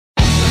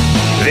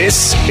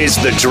This is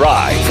The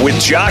Drive with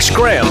Josh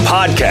Graham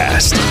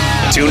podcast.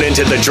 Tune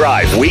into The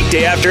Drive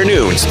weekday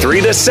afternoons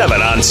 3 to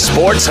 7 on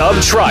Sports Hub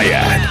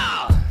Triad.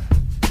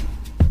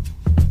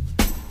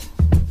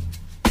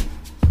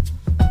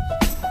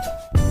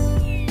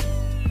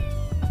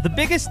 The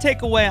biggest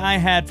takeaway I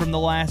had from the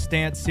Last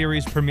Dance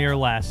series premiere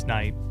last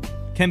night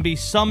can be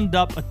summed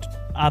up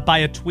by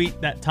a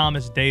tweet that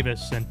Thomas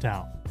Davis sent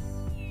out.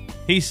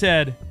 He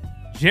said,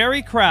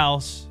 Jerry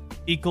Krause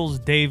equals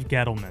Dave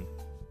Gettleman.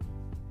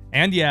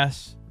 And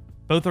yes,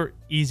 both are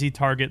easy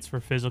targets for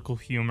physical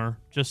humor.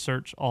 Just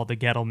search all the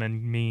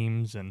Gettleman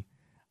memes, and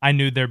I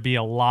knew there'd be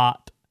a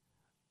lot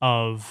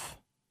of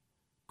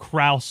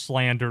Krause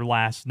slander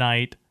last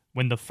night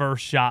when the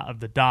first shot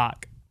of the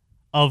doc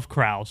of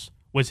Krause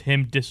was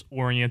him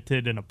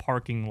disoriented in a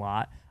parking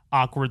lot,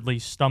 awkwardly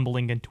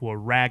stumbling into a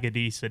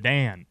raggedy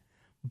sedan.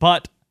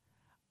 But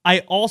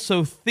I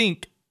also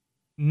think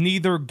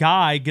neither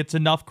guy gets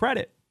enough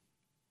credit.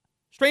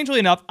 Strangely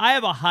enough, I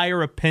have a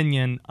higher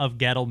opinion of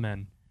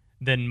Gettleman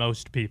than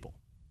most people.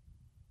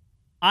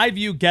 I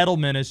view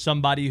Gettleman as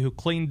somebody who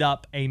cleaned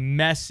up a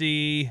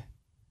messy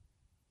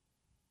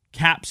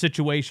cap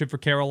situation for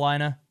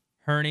Carolina.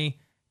 Hurney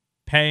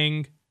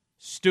paying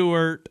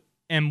Stewart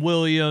and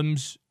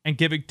Williams and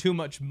giving too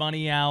much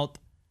money out,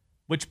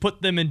 which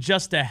put them in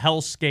just a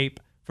hellscape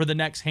for the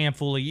next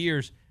handful of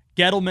years.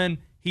 Gettleman,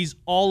 he's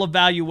all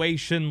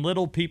evaluation,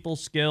 little people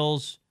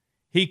skills.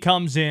 He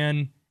comes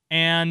in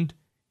and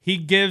he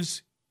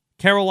gives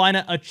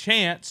Carolina a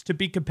chance to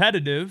be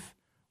competitive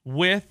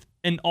with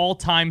an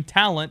all-time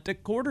talent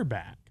at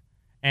quarterback.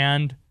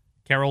 And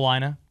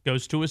Carolina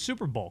goes to a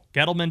Super Bowl.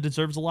 Gettleman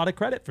deserves a lot of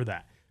credit for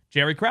that.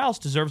 Jerry Krause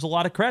deserves a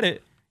lot of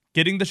credit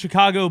getting the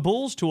Chicago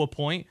Bulls to a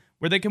point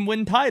where they can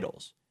win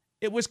titles.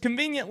 It was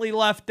conveniently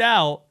left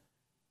out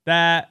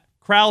that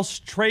Krause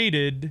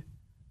traded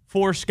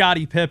for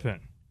Scottie Pippen.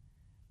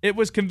 It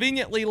was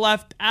conveniently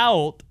left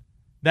out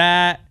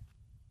that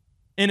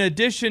in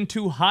addition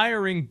to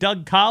hiring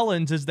Doug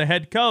Collins as the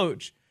head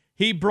coach,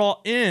 he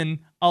brought in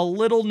a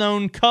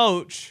little-known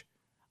coach,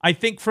 I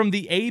think from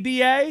the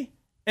ABA,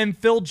 and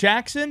Phil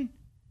Jackson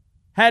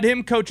had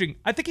him coaching.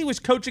 I think he was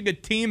coaching a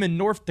team in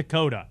North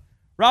Dakota.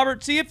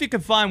 Robert, see if you can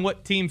find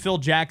what team Phil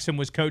Jackson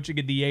was coaching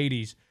in the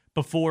 80s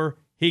before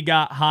he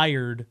got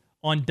hired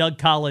on Doug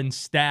Collins'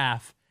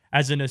 staff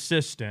as an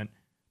assistant.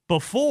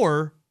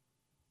 Before,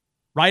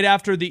 right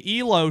after the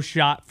ELO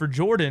shot for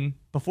Jordan,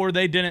 before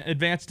they didn't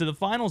advance to the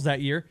finals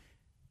that year,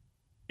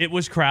 it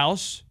was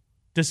Krause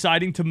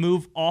deciding to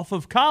move off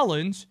of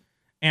Collins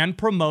and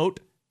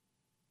promote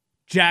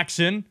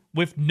Jackson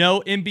with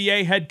no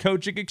NBA head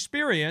coaching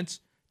experience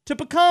to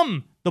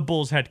become the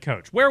Bulls head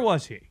coach. Where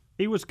was he?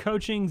 He was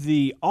coaching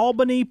the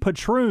Albany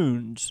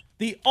Patroons.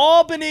 The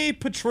Albany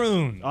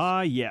Patroons.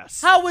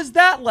 Yes. How was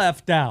that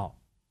left out?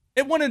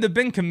 It wouldn't have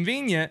been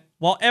convenient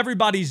while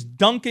everybody's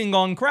dunking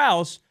on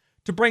Krause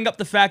to bring up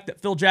the fact that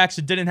Phil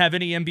Jackson didn't have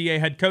any NBA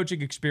head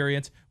coaching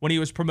experience when he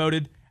was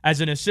promoted as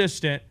an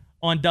assistant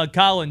on Doug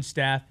Collins'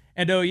 staff.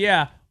 And oh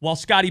yeah, while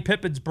Scottie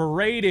Pippen's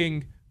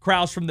berating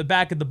Krause from the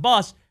back of the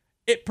bus,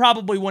 it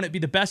probably wouldn't be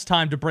the best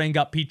time to bring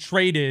up he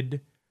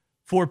traded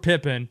for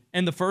Pippen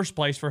in the first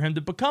place for him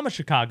to become a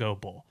Chicago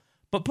Bull.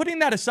 But putting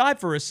that aside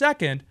for a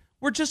second,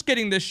 we're just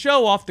getting this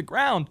show off the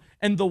ground.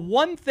 And the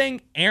one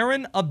thing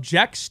Aaron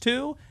objects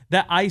to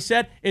that I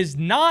said is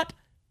not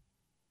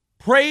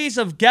praise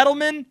of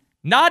Gettleman,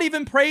 not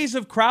even praise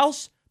of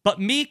Krause, but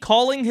me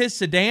calling his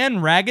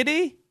sedan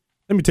raggedy.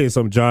 Let me tell you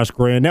something, Josh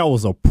Graham. That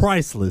was a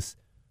priceless,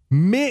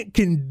 mint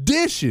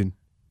condition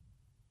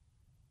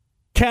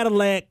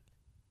Cadillac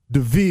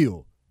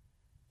DeVille.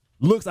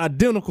 Looks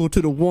identical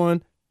to the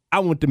one I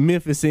went to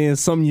Memphis in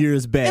some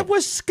years back. It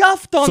was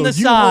scuffed on the So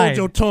you side. hold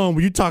your tongue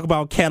when you talk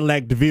about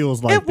Cadillac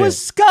DeVilles like that. It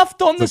was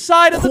scuffed on the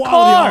side of the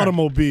Quality car.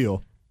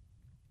 automobile.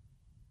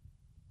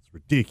 It's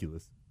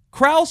ridiculous.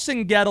 Krause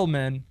and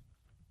Gettleman,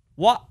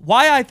 why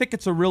I think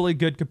it's a really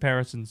good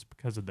comparison is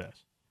because of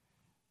this.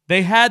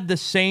 They had the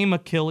same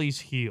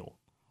Achilles heel.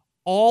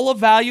 All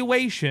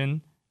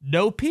evaluation,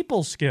 no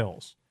people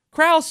skills.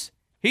 Krause,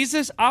 he's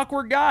this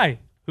awkward guy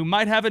who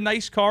might have a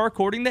nice car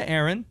according to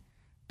Aaron,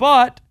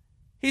 but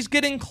he's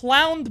getting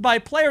clowned by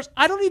players.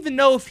 I don't even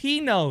know if he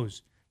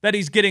knows that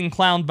he's getting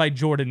clowned by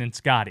Jordan and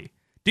Scottie.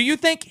 Do you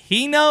think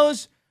he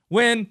knows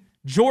when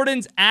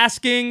Jordan's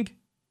asking,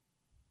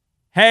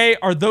 hey,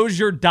 are those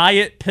your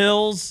diet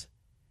pills?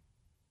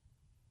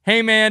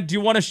 Hey, man, do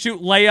you want to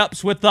shoot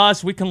layups with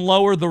us? We can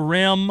lower the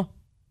rim.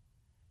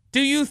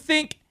 Do you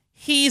think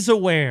he's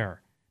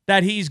aware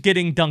that he's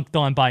getting dunked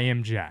on by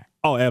MJ?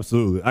 Oh,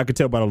 absolutely. I could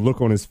tell by the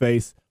look on his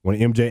face when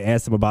MJ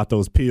asked him about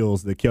those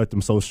pills that kept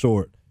him so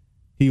short.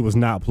 He was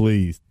not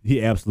pleased. He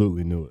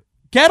absolutely knew it.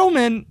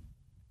 Gettleman,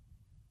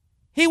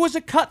 he was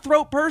a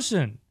cutthroat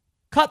person.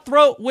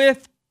 Cutthroat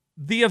with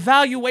the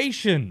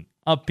evaluation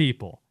of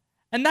people.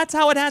 And that's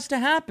how it has to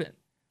happen.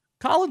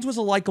 Collins was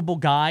a likable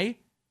guy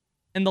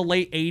in the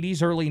late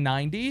 80s, early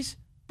 90s,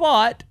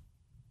 but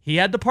he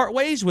had to part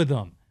ways with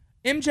him.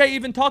 MJ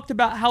even talked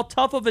about how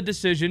tough of a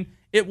decision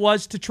it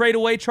was to trade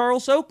away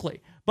Charles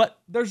Oakley.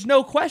 But there's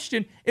no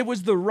question it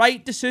was the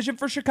right decision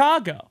for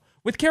Chicago.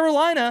 With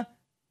Carolina,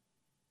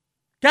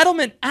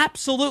 Gettleman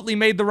absolutely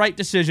made the right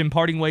decision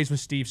parting ways with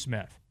Steve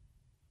Smith.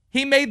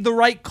 He made the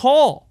right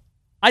call.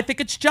 I think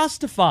it's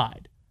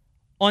justified.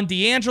 On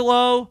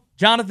D'Angelo,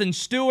 Jonathan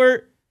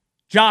Stewart,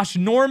 Josh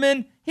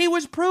Norman, he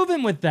was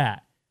proven with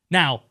that.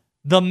 Now,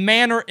 the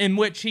manner in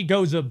which he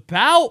goes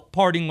about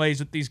parting ways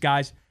with these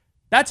guys,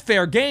 that's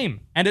fair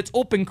game, and it's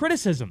open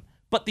criticism.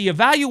 But the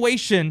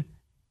evaluation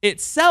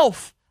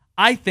itself,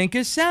 I think,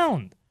 is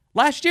sound.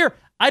 Last year,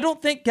 I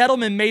don't think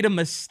Gettleman made a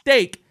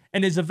mistake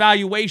in his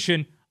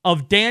evaluation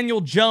of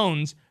Daniel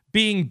Jones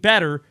being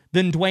better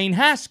than Dwayne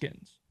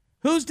Haskins.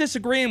 Who's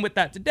disagreeing with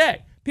that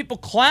today? People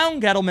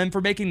clown Gettleman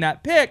for making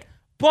that pick,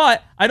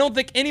 but I don't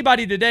think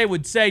anybody today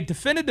would say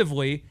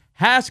definitively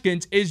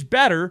Haskins is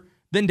better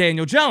than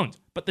Daniel Jones.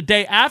 But the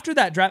day after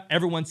that draft,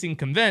 everyone seemed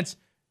convinced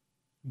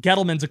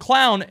Gettleman's a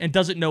clown and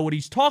doesn't know what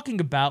he's talking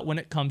about when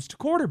it comes to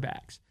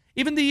quarterbacks.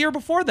 Even the year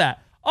before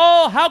that,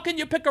 oh, how can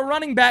you pick a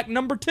running back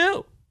number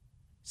 2?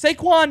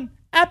 Saquon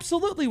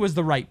absolutely was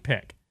the right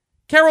pick.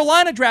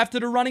 Carolina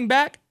drafted a running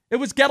back. It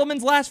was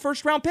Gettleman's last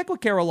first-round pick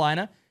with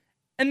Carolina,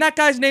 and that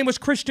guy's name was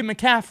Christian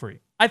McCaffrey.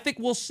 I think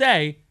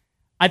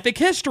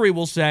history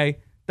will say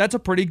that's a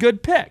pretty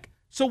good pick.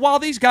 So while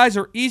these guys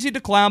are easy to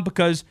clown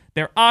because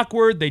they're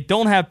awkward, they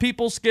don't have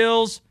people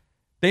skills,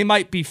 they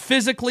might be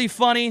physically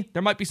funny,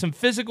 there might be some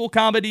physical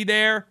comedy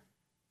there,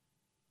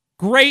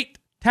 great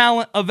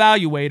talent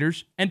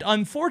evaluators, and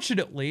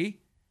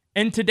unfortunately,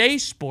 in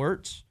today's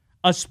sports,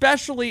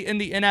 especially in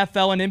the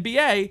NFL and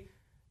NBA,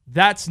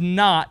 that's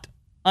not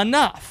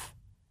enough.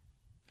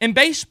 In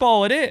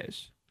baseball, it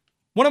is.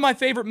 One of my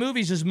favorite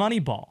movies is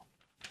Moneyball.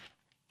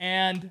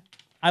 And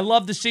I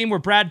love the scene where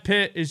Brad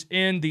Pitt is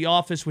in the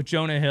office with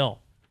Jonah Hill.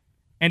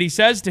 And he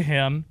says to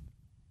him,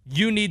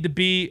 you need to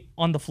be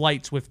on the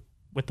flights with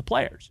the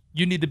players.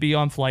 You need to be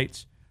on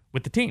flights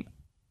with the team.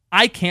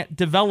 I can't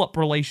develop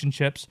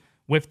relationships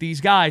with these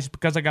guys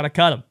because I got to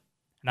cut them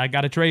and I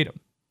got to trade them.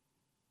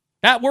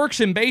 That works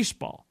in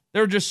baseball.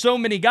 There are just so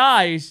many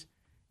guys,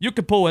 you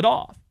could pull it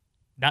off.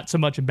 Not so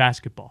much in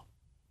basketball.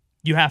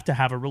 You have to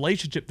have a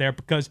relationship there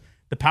because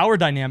the power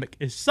dynamic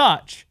is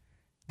such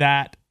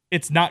that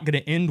it's not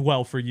going to end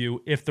well for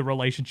you if the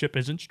relationship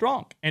isn't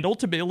strong. And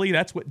ultimately,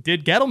 that's what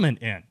did Gettleman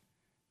in.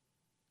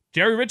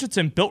 Jerry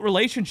Richardson built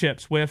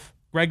relationships with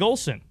Greg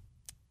Olson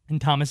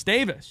and Thomas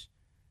Davis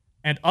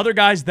and other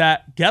guys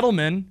that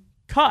Gettleman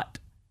cut.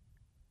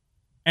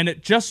 And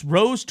it just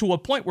rose to a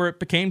point where it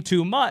became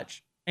too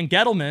much, and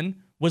Gettleman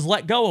was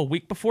let go a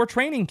week before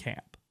training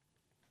camp.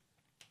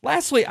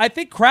 Lastly, I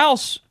think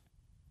Krause,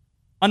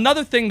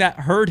 another thing that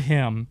hurt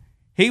him,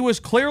 he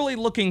was clearly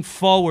looking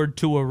forward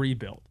to a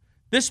rebuild.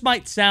 This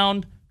might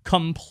sound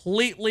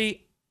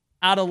completely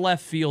out of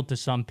left field to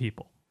some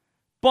people,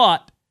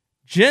 but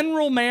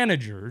general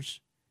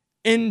managers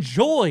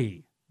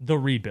enjoy the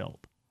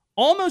rebuild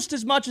almost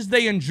as much as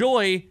they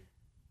enjoy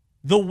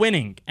the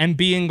winning and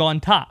being on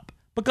top.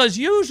 Because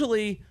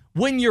usually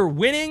when you're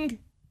winning,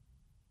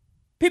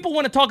 people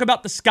want to talk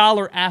about the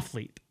scholar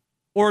athlete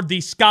or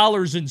the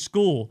scholars in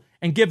school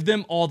and give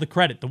them all the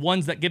credit. The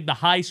ones that get the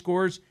high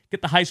scores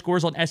on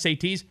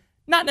SATs,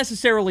 not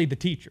necessarily the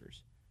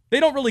teachers. They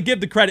don't really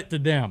give the credit to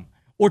them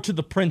or to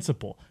the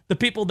principal, the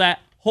people that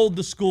hold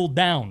the school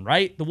down,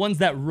 right? The ones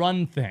that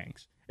run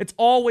things. It's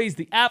always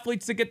the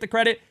athletes that get the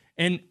credit.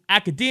 In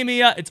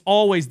academia, it's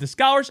always the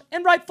scholars,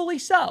 and rightfully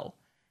so.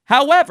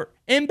 However,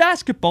 in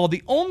basketball,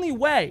 the only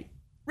way,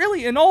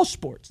 really in all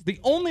sports, the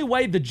only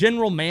way the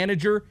general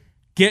manager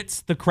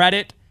gets the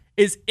credit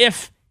is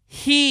if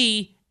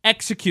he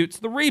executes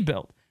the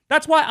rebuild.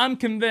 That's why I'm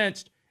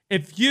convinced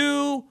if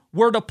you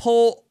were to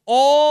poll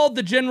all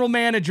the general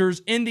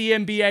managers in the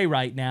NBA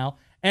right now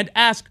and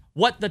ask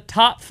what the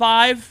top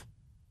 5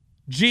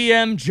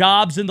 GM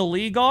jobs in the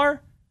league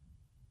are,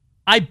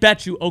 I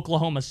bet you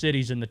Oklahoma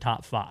City's in the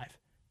top 5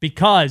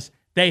 because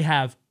they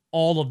have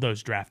all of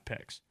those draft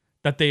picks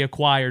that they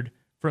acquired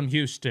from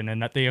Houston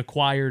and that they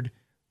acquired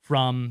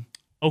from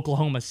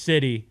Oklahoma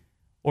City,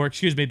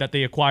 that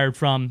they acquired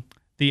from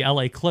the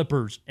LA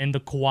Clippers and the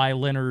Kawhi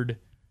Leonard,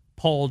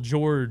 Paul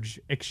George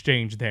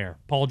exchange there.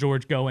 Paul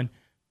George going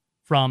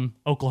from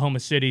Oklahoma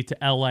City to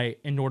LA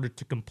in order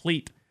to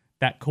complete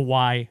that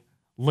Kawhi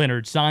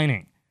Leonard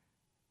signing.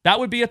 That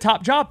would be a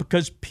top job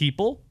because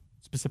people,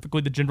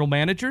 specifically the general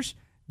managers,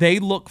 they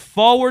look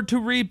forward to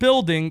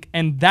rebuilding,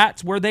 and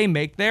that's where they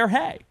make their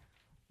hay.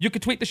 You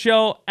can tweet the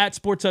show at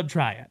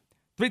SportsHubTriad.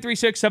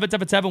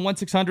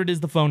 336-777-1600 is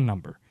the phone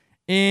number.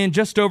 In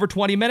just over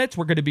 20 minutes,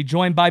 we're going to be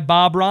joined by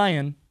Bob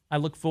Ryan. I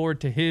look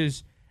forward to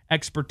his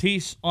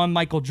expertise on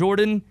Michael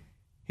Jordan.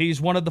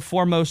 He's one of the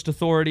foremost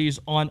authorities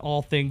on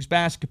all things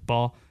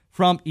basketball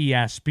from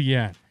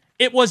ESPN.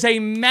 It was a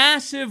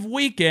massive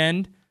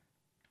weekend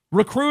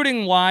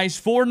recruiting-wise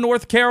for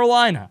North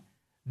Carolina.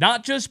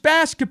 Not just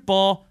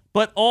basketball,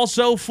 but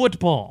also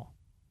football.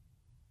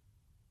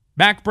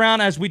 Mac Brown,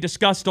 as we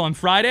discussed on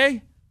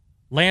Friday,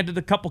 landed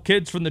a couple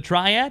kids from the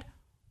Triad,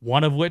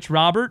 one of which,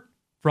 Robert,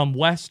 from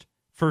West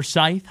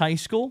Forsyth High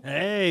School.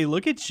 Hey,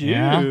 look at you.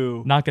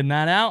 Yeah, knocking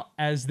that out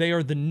as they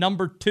are the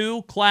number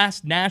 2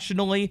 class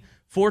nationally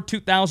for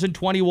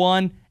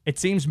 2021. It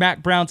seems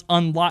Mac Brown's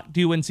unlocked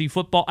UNC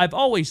football. I've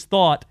always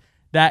thought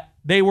that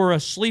they were a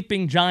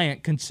sleeping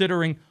giant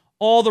considering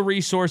all the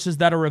resources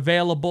that are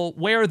available,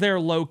 where they're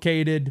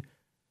located.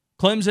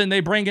 Clemson,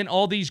 they bring in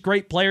all these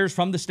great players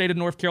from the state of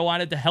North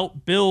Carolina to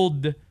help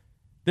build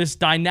this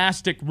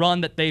dynastic run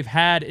that they've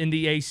had in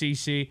the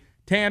ACC.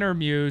 Tanner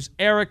Muse,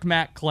 Eric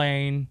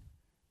McClain,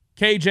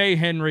 KJ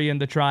Henry in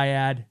the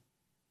triad.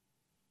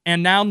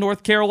 And now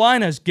North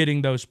Carolina's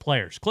getting those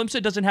players.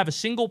 Clemson doesn't have a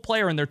single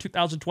player in their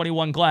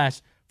 2021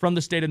 class from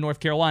the state of North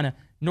Carolina.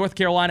 North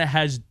Carolina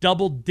has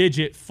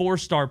double-digit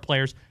 4-star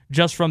players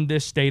just from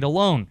this state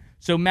alone.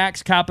 So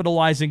Mac's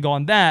capitalizing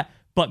on that.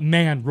 But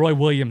man, Roy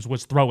Williams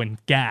was throwing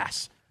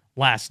gas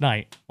last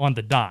night on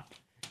the dock.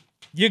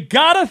 You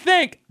gotta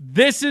think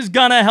this is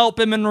gonna help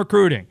him in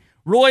recruiting.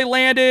 Roy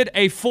landed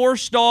a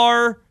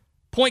 4-star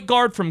point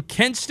guard from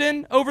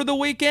Kinston over the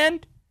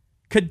weekend,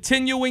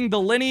 continuing the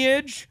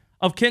lineage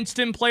of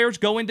Kinston players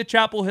going to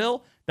Chapel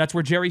Hill. That's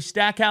where Jerry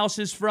Stackhouse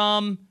is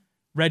from.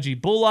 Reggie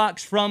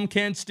Bullock's from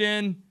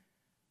Kinston.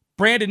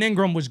 Brandon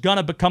Ingram was going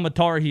to become a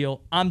Tar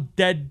Heel. I'm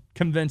dead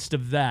convinced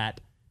of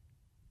that.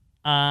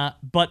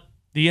 But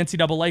the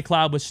NCAA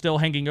cloud was still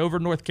hanging over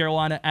North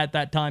Carolina at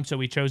that time, so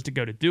he chose to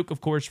go to Duke, of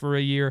course, for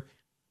a year.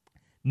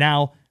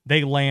 Now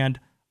they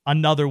land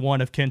another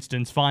one of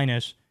Kinston's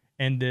finest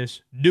in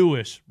this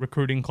newest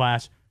recruiting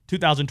class,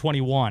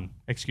 2021.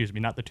 Excuse me,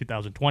 not the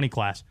 2020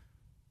 class.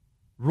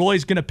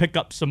 Roy's going to pick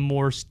up some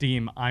more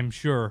steam, I'm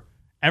sure.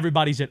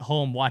 Everybody's at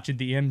home watching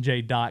the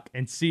MJ doc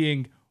and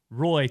seeing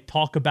Roy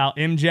talk about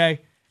MJ.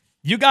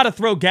 You got to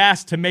throw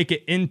gas to make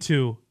it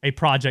into a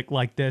project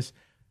like this.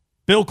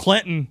 Bill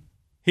Clinton,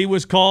 he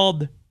was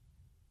called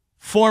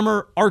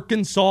former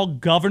Arkansas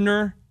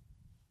governor.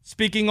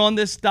 Speaking on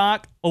this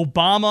doc,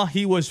 Obama,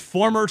 he was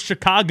former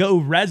Chicago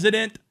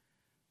resident.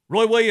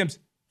 Roy Williams,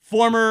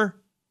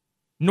 former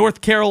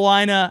North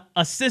Carolina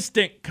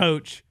assistant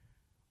coach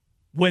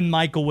when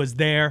Michael was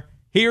there.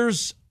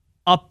 Here's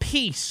a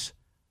piece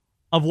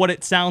of what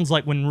it sounds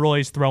like when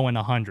Roy's throwing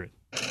 100.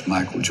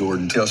 Michael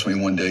Jordan tells me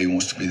one day he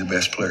wants to be the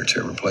best player that's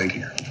ever played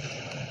here.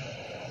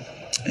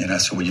 And I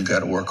said, well, you got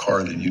to work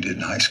harder than you did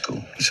in high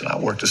school. He said, I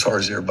worked as hard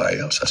as everybody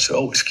else. I said,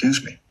 oh,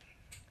 excuse me.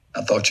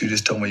 I thought you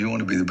just told me you want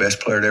to be the best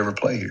player to ever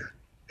play here.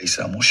 He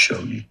said, I'm going to show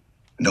you.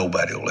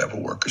 Nobody will ever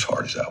work as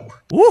hard as I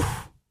work. Woo!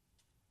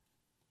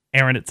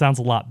 Aaron, it sounds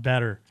a lot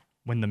better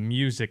when the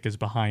music is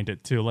behind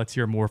it, too. Let's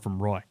hear more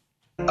from Roy.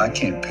 I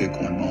can't pick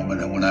one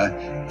moment. And when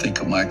I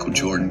think of Michael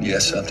Jordan,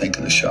 yes, I think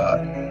of the shot.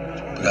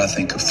 But I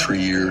think of 3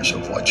 years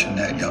of watching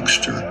that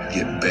youngster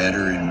get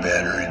better and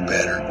better and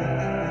better.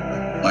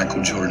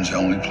 Michael Jordan's the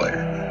only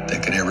player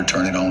that could ever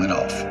turn it on and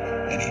off.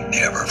 And he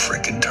never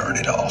freaking turned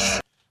it off.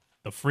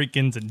 The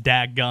freakins and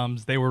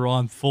dadgums, they were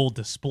on full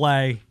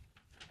display.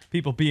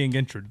 People being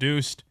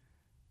introduced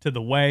to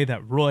the way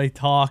that Roy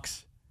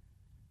talks.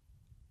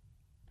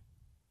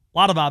 A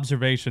lot of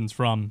observations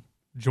from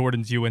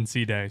Jordan's UNC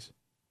days.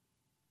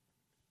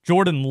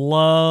 Jordan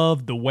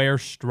loved to wear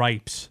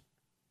stripes.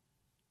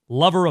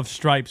 Lover of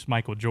stripes,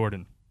 Michael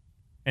Jordan,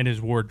 and his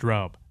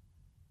wardrobe.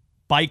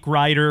 Bike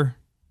rider.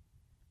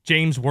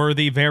 James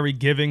Worthy, very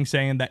giving,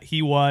 saying that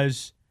he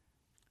was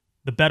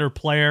the better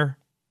player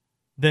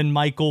than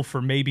Michael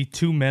for maybe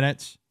 2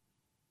 minutes.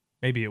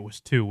 Maybe it was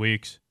 2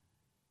 weeks.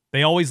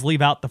 They always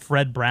leave out the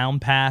Fred Brown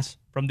pass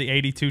from the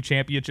 82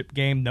 championship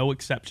game. No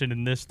exception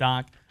in this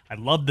doc. I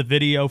love the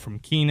video from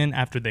Keenan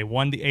after they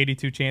won the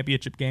 82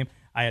 championship game.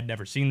 I had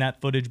never seen that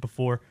footage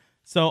before.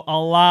 So a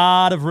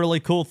lot of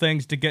really cool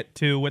things to get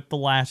to with The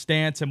Last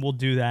Dance, and we'll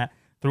do that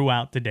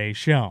throughout today's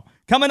show.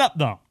 Coming up,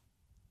 though,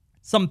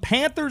 some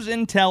Panthers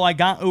intel I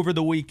got over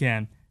the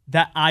weekend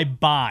that I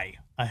buy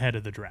ahead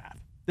of the draft.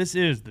 This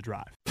is The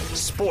Drive.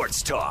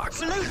 Sports talk.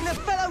 Saluting a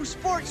fellow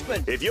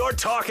sportsman. If you're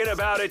talking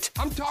about it,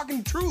 I'm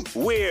talking truth.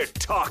 we're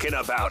talking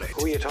about it.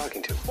 Who are you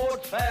talking to?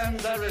 Sports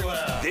fans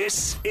everywhere.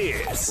 This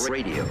is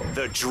Radio.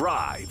 The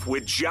Drive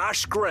with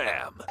Josh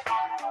Graham.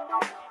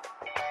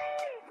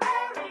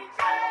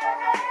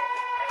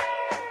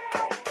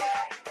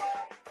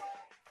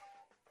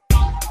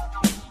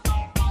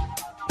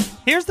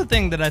 Here's the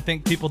thing that I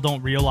think people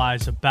don't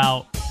realize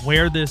about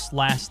where this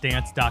Last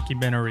Dance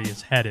documentary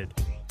is headed.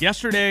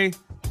 Yesterday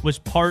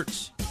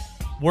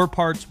were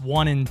parts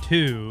 1 and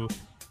 2,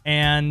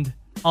 and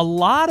a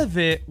lot of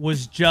it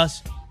was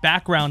just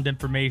background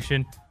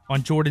information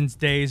on Jordan's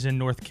days in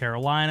North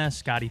Carolina,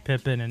 Scottie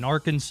Pippen in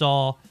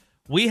Arkansas.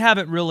 We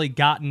haven't really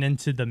gotten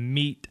into the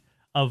meat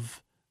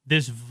of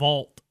this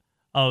vault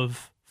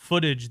of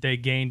footage they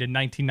gained in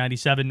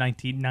 1997,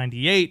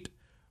 1998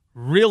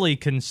 really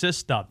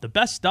consist of. The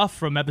best stuff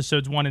from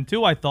episodes 1 and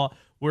 2, I thought,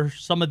 were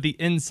some of the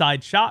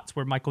inside shots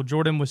where Michael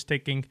Jordan was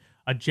taking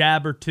a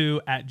jab or two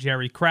at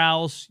Jerry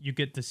Krause. You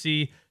get to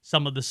see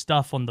some of the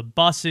stuff on the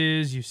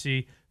buses. You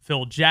see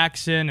Phil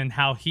Jackson and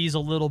how he's a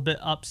little bit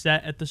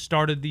upset at the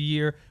start of the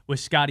year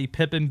with Scottie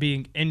Pippen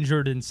being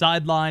injured and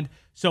sidelined.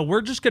 So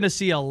we're just going to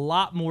see a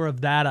lot more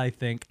of that, I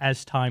think,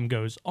 as time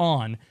goes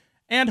on.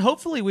 And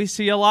hopefully we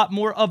see a lot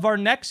more of our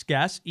next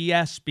guest,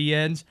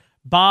 ESPN's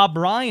Bob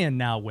Ryan,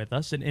 now with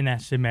us, an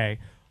NSMA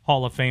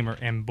Hall of Famer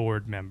and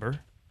board member.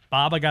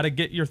 Bob, I got to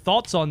get your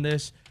thoughts on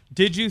this.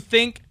 Did you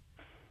think,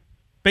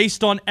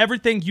 based on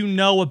everything you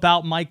know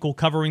about Michael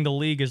covering the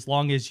league as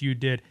long as you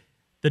did,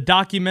 the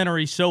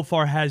documentary so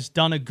far has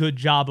done a good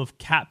job of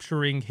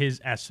capturing his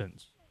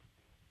essence?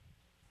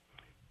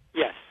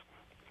 Yes,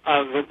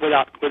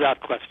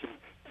 without question.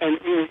 And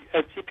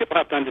people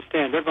have to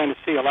understand, they're going to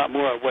see a lot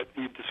more of what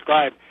you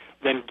described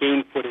than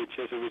game footage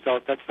as a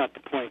result. That's not the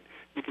point.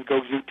 You can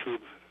go YouTube.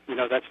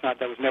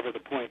 That was never the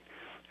point.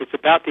 It's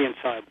about the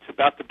inside. It's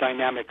about the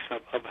dynamics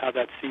of how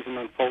that season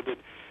unfolded.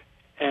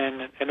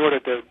 And in order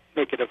to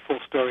make it a full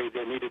story,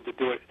 they needed to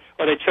do it,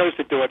 or they chose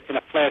to do it in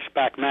a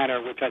flashback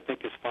manner, which I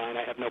think is fine.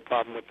 I have no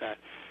problem with that.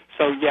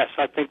 So, yes,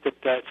 I think that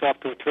it's off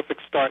to a terrific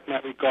start in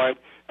that regard.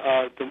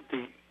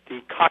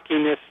 The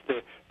cockiness,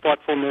 the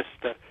thoughtfulness,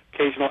 the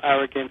occasional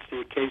arrogance,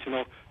 the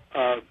occasional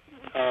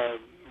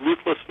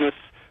ruthlessness,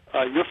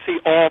 you'll see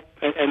all,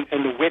 and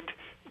the wit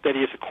that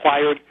he has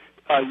acquired,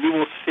 you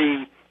will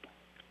see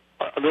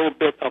a little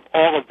bit of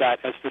all of that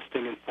as this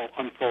thing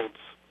unfolds.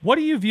 What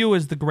do you view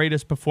as the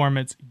greatest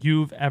performance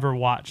you've ever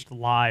watched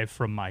live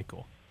from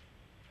Michael?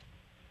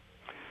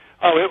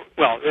 Oh,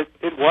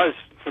 it was,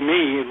 for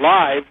me,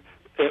 live,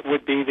 it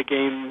would be the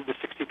game, the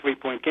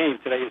 63-point game.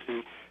 Today is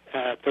the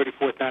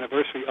 34th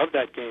anniversary of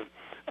that game.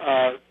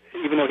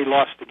 Even though he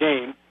lost the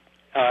game,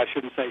 I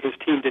shouldn't say his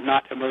team did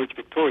not emerge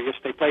victorious.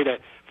 They played a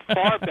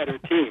far better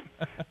team.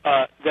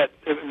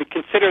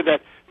 Consider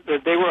that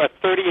they were a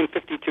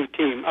 30-52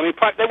 team. I mean,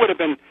 they would have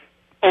been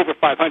over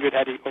 500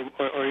 had he,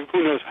 or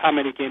who knows how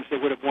many games they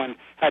would have won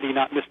had he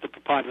not missed the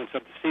preponderance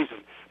of the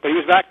season. But he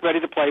was back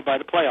ready to play by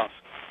the playoffs.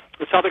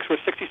 The Celtics were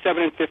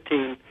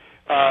 67-15.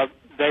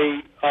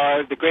 They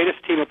are the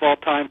greatest team of all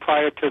time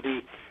prior to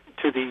the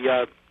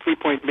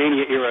three-point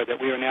mania era that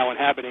we are now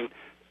inhabiting.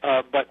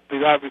 But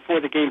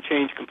before the game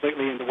changed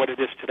completely into what it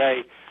is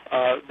today,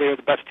 they are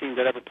the best team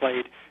that ever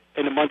played.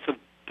 In the months of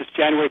just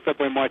January,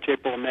 February, March,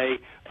 April, and May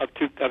of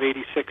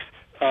 86,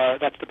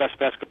 that's the best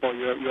basketball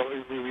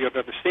you have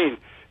ever seen.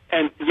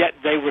 And yet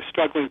they were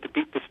struggling to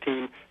beat this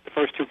team the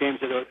first two games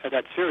of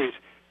that series.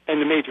 And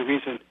the major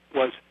reason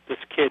was this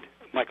kid,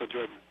 Michael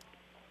Jordan.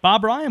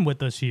 Bob Ryan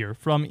with us here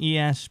from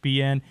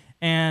ESPN.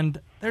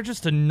 And there are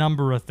just a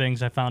number of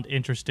things I found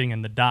interesting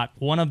in the doc,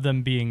 one of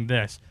them being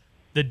this.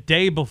 The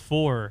day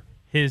before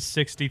his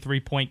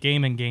 63-point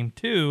game in Game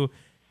 2,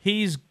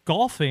 he's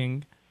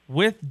golfing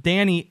with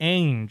Danny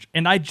Ainge.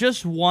 And I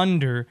just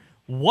wonder,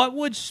 what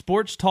would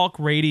sports talk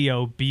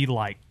radio be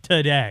like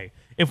today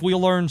if we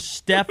learned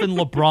Steph and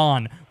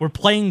LeBron were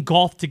playing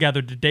golf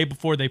together the day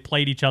before they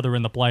played each other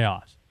in the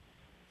playoffs?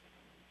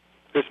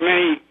 There's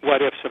many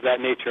what-ifs of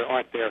that nature,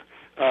 aren't there?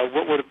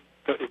 What would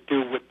it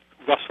do with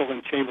Russell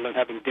and Chamberlain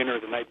having dinner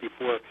the night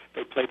before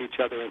they played each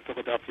other in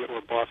Philadelphia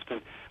or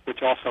Boston,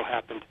 which also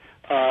happened?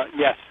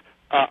 Yes.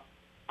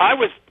 I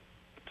was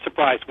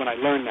surprised when I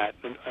learned that.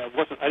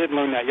 I didn't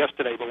learn that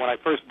yesterday, but when I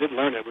first did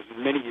learn it was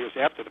many years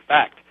after the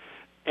fact.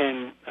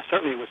 And I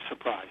certainly was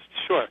surprised.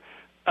 Sure.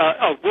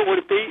 What would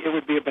it be? It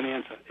would be a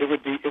bonanza. It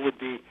would be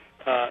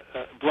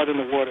blood in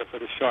the water for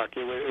the shark.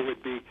 It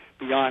would be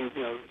beyond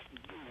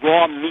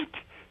raw meat.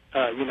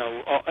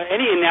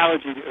 Any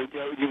analogy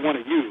you want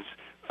to use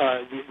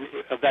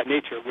of that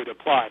nature would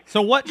apply.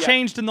 So what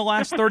changed in the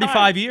last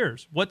 35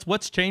 years?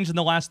 What's changed in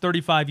the last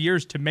 35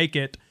 years to make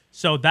it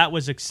so that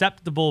was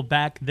acceptable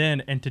back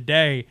then, and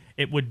today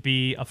it would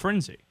be a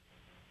frenzy?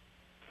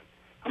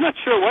 I'm not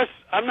sure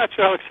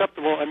how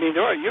acceptable. I mean,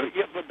 there are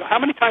how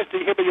many times do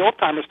you hear the old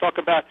timers talk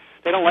about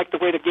they don't like the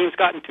way the game's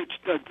gotten too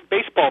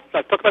baseball?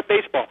 Talk about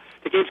baseball.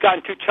 The game's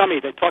gotten too chummy.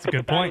 They talk at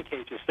the batting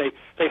cages. They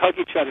hug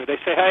each other. They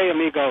say, "Hey,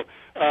 amigo."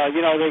 They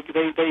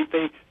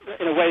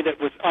in a way that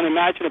was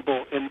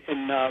unimaginable in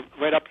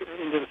right up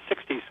into the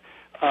 '60s.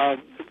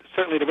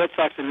 Certainly, the Red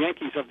Sox and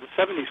Yankees of the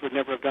 '70s would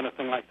never have done a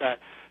thing like that.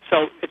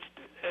 So it's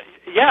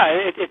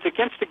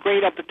against the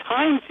grain of the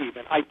times.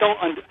 Even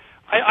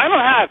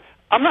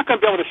I'm not going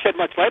to be able to shed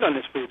much light on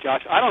this for you,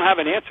 Josh. I don't have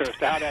an answer as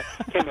to how that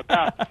came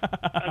about,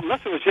 unless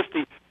it was just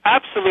the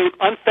absolute,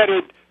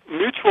 unfettered,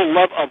 mutual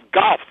love of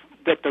golf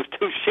that those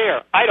two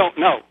share. I don't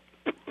know.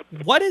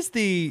 What is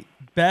the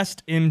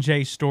best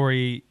MJ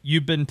story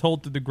you've been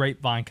told through the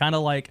grapevine? Kind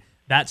of like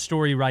that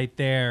story right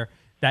there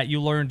that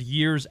you learned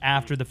years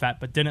after the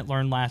fact but didn't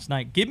learn last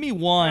night. Give me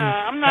one.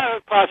 I'm not a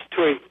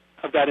repository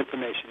of that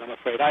information, I'm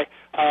afraid. I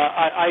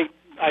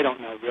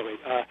don't know, really.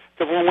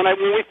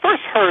 When we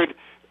first heard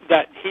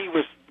that he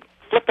was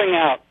flipping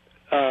out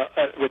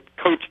with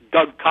Coach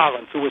Doug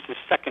Collins, who was his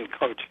second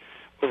coach,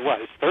 or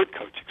his third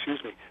coach,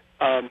 excuse me,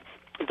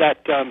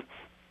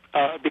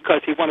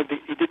 because he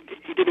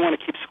didn't want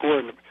to keep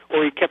score,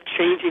 or he kept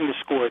changing the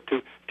score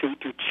to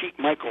cheat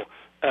Michael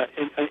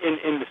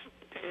in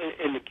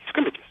the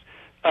scrimmages.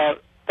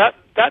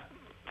 That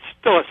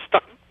still has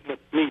stuck with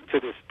me to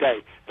this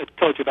day. I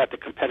told you about the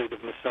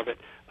competitiveness of it.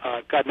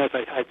 God knows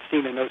I'd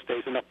seen in those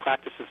days enough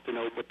practices to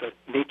know what the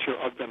nature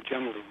of them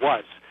generally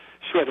was.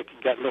 Sure, they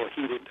could get a little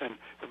heated and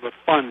it was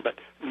fun, but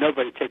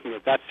nobody taking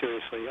it that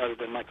seriously other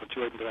than Michael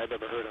Jordan that I've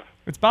ever heard of.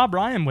 It's Bob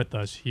Ryan with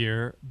us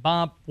here.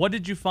 Bob, what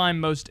did you find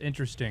most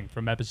interesting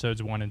from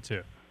episodes 1 and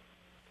 2?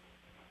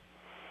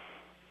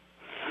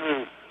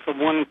 From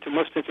 1 and 2,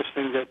 most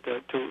interesting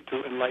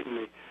to enlighten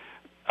me.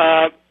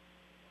 I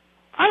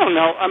don't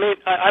know. I mean,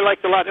 I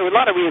liked a lot. There was a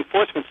lot of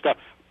reinforcement stuff.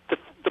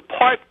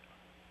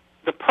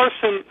 The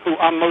person who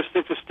I'm most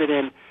interested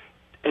in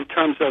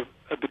terms of,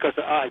 because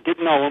I did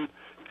know him,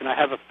 and I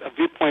have a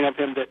viewpoint of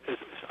him that is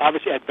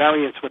obviously at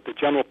variance with the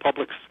general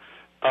public's,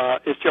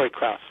 is Jerry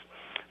Krause.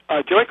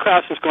 Jerry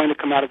Krause is going to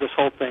come out of this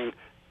whole thing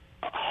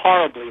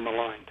horribly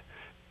maligned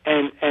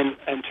and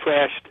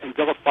trashed and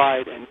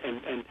vilified, and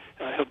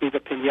he'll be the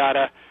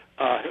piñata.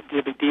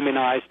 He'll be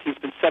demonized. He's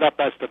been set up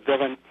as the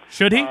villain.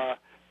 Should he?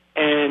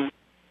 And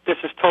this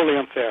is totally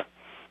unfair.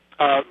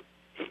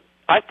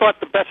 I thought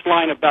the best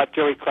line about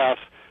Jerry Krause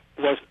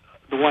was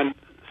the one,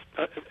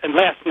 and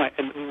last night,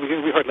 and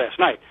we heard last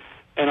night,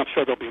 and I'm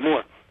sure there'll be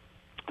more,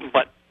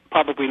 but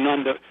probably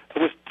none. It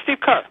was Steve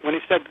Kerr when he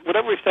said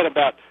whatever he said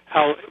about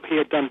how he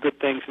had done good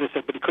things, and he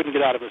said, but he couldn't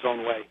get out of his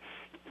own way.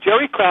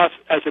 Jerry Krause,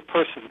 as a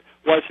person,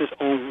 was his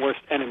own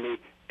worst enemy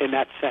in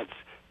that sense.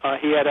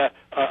 He had a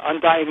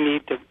undying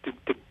need to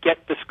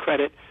get this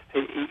credit.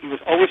 He was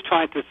always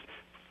trying to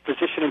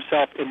position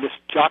himself in this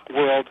jock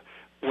world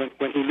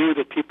when he knew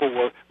that people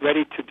were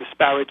ready to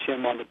disparage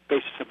him on the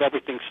basis of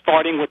everything,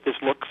 starting with his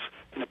looks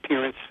and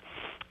appearance,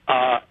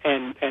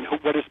 and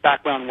what his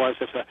background was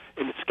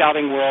in the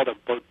scouting world of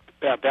both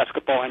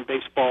basketball and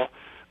baseball,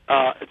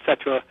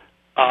 etc.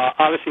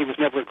 Obviously, he was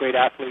never a great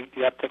athlete.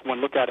 You have to take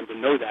one look at him to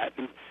know that.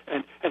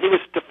 And he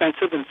was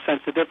defensive and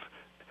sensitive.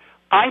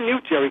 I knew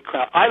Jerry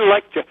Krause. I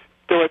liked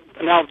Jerry.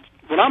 Now,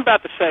 what I'm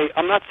about to say,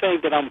 I'm not saying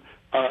that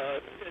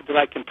that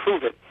I can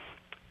prove it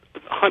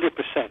 100%,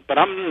 but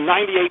I'm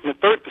 98 and a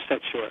third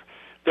 % sure.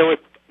 There were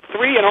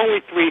 3 and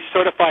only 3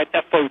 certified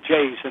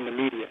FOJs in the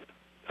media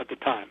at the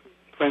time,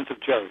 friends of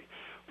Jerry.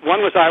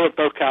 One was Ira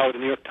Berkow of the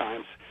New York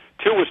Times.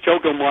 2 was Joe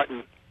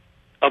Gilmartin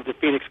of the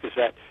Phoenix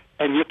Gazette,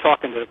 and you're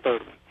talking to the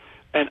third one.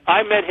 And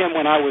I met him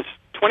when I was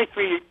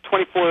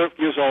 24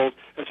 years old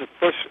as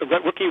a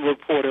rookie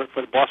reporter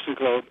for the Boston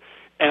Globe,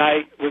 and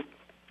I was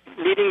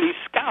meeting these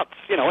scouts,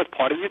 as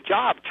part of your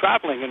job,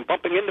 traveling and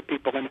bumping into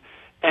people.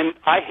 And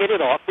I hit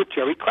it off with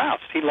Jerry Krause.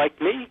 He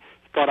liked me.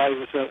 He thought I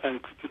was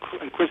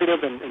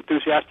inquisitive and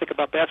enthusiastic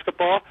about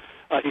basketball.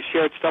 He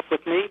shared stuff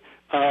with me,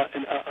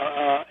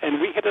 and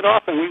we hit it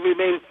off, and we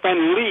remained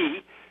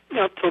friendly,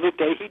 till the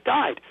day he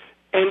died.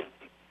 And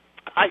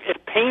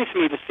it pains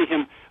me to see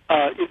him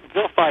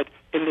vilified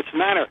in this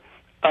manner.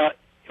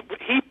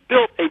 He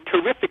built a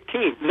terrific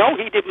team. No,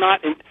 he did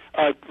not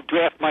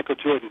draft Michael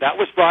Jordan. That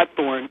was Rod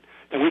Thorne,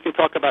 and we can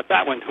talk about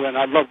that one too. And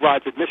I love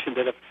Rod's admission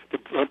that if the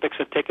Olympics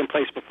had taken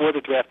place before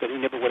the draft, that he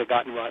never would have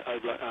gotten he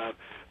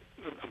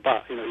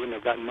wouldn't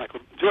have gotten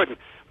Michael Jordan.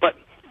 But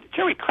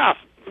Jerry Krause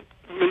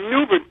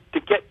maneuvered to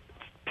get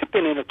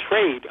Pippen in a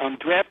trade on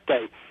draft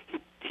day. He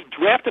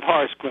drafted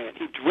Horace Grant.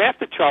 He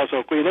drafted Charles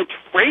Oakley, and then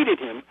traded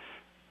him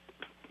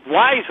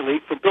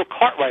wisely for Bill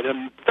Cartwright,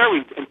 a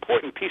very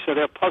important piece of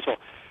their puzzle.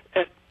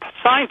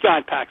 Signed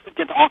John Paxson,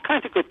 did all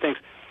kinds of good things.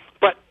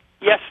 But,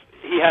 yes,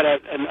 he had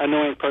an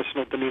annoying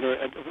personal demeanor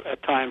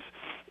at times.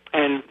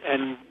 And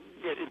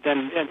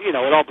then it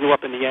all blew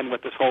up in the end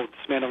with this whole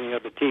dismantling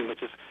of the team,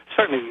 which is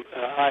certainly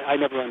I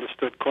never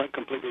understood quite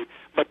completely.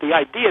 But the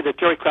idea that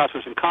Jerry Krause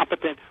was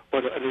incompetent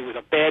or that he was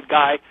a bad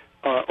guy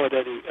or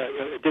that he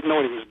didn't know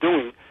what he was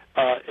doing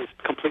is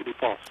completely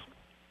false.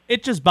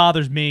 It just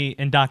bothers me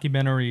in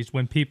documentaries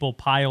when people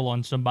pile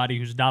on somebody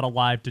who's not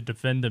alive to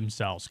defend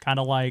themselves. Kind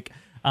of like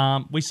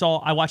I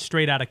watched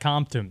Straight Outta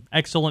Compton.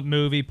 Excellent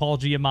movie. Paul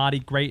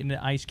Giamatti, great in it.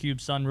 Ice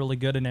Cube's son, really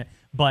good in it.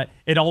 But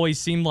it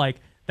always seemed like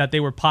that they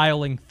were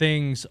piling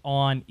things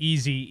on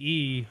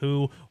Eazy-E,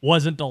 who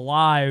wasn't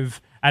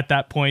alive at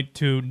that point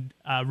to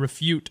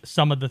refute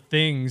some of the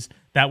things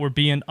that were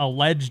being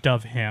alleged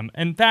of him.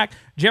 In fact,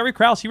 Jerry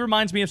Krause, he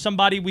reminds me of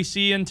somebody we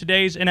see in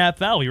today's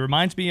NFL. He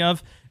reminds me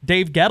of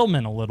Dave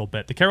Gettleman a little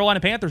bit. The Carolina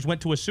Panthers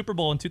went to a Super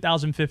Bowl in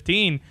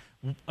 2015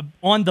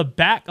 on the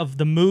back of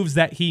the moves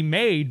that he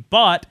made,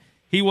 but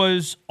he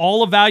was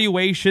all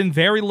evaluation,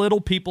 very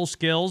little people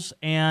skills,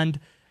 and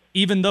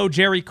even though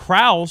Jerry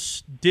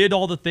Krause did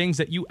all the things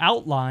that you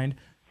outlined,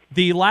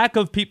 the lack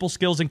of people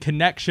skills and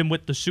connection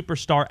with the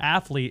superstar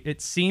athlete,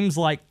 it seems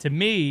like to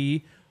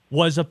me,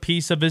 was a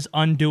piece of his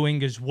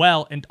undoing as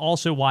well, and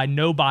also why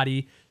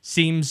nobody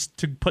seems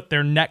to put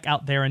their neck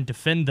out there and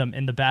defend them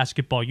in the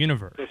basketball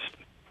universe.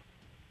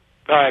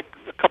 All right,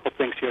 a couple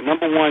things here.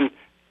 Number one,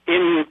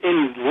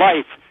 in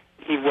life,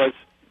 he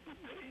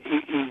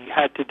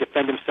had to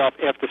defend himself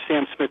after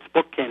Sam Smith's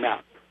book came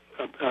out,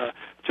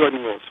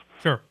 Jordan Rules.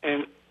 Sure.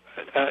 And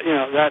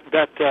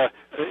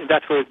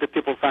that's where the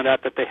people found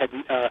out that they had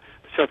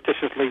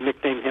surreptitiously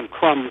nicknamed him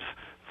Crumbs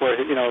for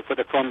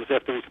the crumbs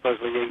after he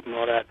supposedly ate and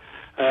all that.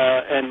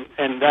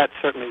 And that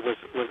certainly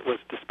was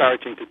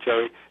disparaging to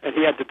Jerry, and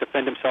he had to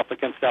defend himself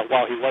against that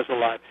while he was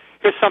alive.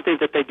 Here's something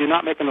that they do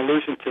not make an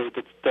allusion to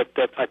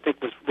that I think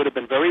would have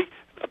been very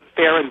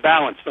fair and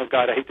balanced. Oh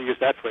God, I hate to use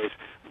that phrase,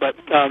 but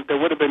there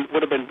would have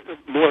been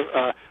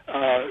more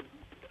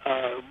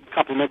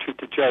complimentary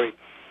to Jerry.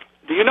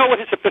 Do you know what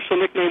his official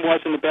nickname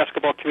was in the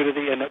basketball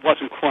community? And it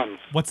wasn't Crumbs.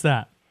 What's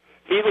that?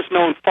 He was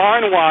known far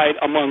and wide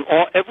among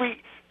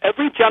every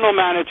general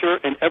manager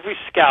and every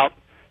scout,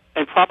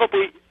 and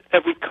probably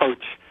every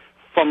coach,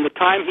 from the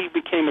time he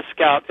became a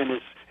scout in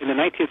the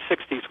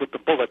 1960s with the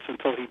Bullets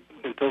until he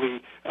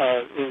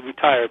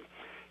retired.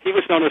 He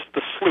was known as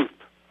the Sleuth.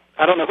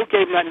 I don't know who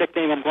gave him that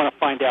nickname. I'm going to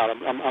find out.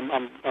 I'm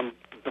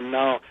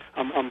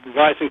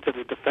rising to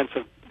the defense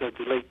of the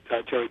late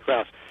Jerry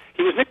Krause.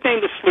 He was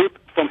nicknamed the Sleuth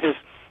from his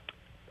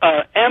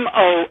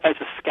M.O. as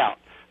a scout.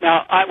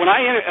 Now, when I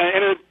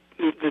entered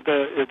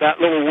that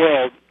little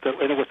world,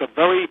 and it was a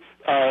very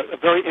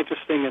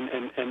interesting and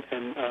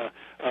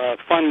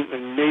fun,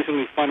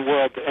 amazingly fun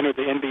world to enter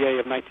the NBA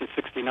of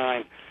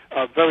 1969,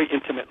 a very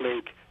intimate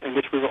league in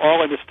which we were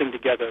all in this thing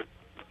together,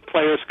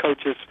 players,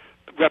 coaches,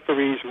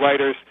 referees,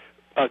 writers,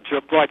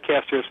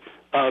 broadcasters.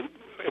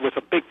 It was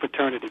a big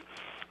fraternity.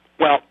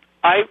 Well,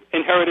 I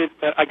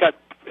got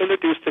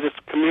introduced to this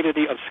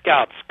community of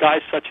scouts,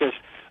 guys such as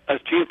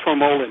Gene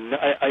Tormolin,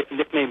 I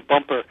nicknamed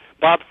Bumper,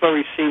 Bob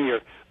Furry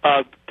Sr.,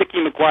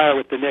 Dickie McGuire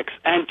with the Knicks,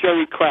 and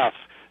Jerry Krause,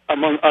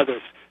 among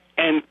others.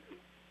 And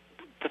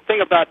the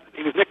thing about,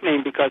 he was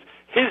nicknamed because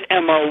his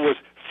MO was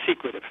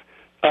secretive.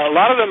 A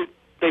lot of them,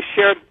 they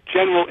shared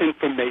general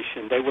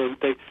information. They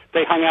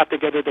hung out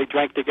together, they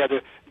drank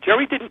together.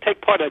 Jerry didn't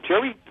take part of that.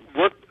 Jerry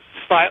worked,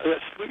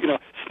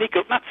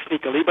 not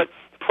sneakily, but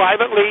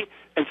privately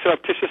and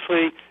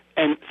surreptitiously,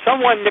 and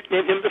someone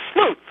nicknamed him the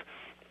Sleuth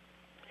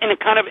in a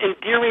kind of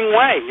endearing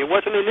way. It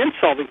wasn't an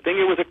insulting thing.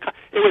 It was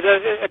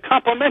a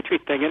complimentary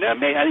thing. And I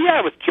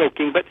was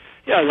joking, but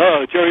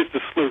Jerry's the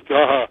Sleuth.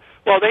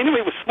 Well, they knew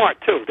he was smart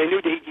too. They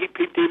knew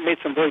he made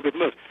some very good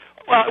moves.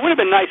 Well, it would have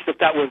been nice if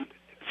that would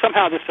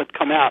somehow this had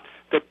come out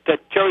that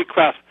Jerry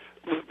Krause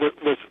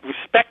was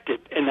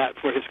respected in that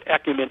for his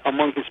acumen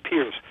among his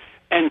peers.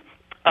 And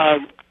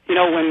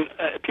when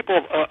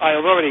people, I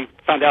have already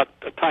found out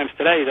at times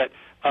today that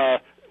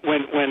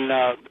when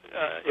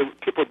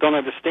people don't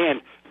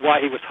understand why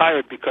he was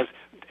hired, because,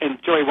 and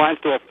Jerry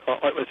Reinsdorf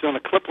was on a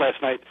clip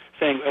last night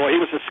saying, he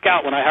was a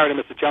scout when I hired him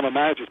as the general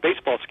manager's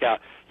baseball scout.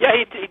 Yeah,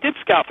 he did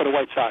scout for the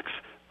White Sox.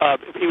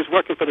 He was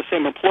working for the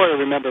same employer,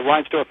 remember,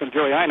 Reinsdorf and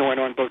Jerry Einhorn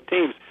on both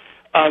teams.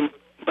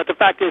 But the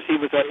fact is, he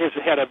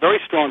had a very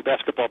strong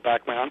basketball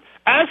background,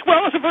 as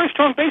well as a very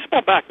strong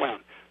baseball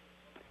background.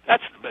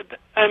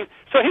 And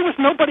so he was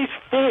nobody's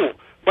fool,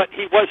 but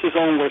he was his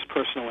own worst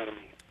personal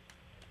enemy.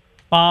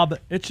 Bob,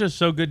 it's just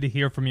so good to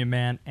hear from you,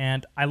 man,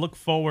 and I look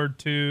forward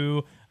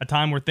to a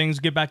time where things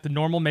get back to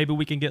normal. Maybe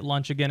we can get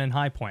lunch again in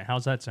High Point.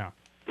 How's that sound?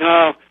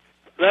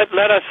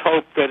 Let us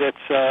hope that it's.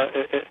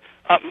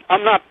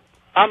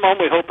 I'm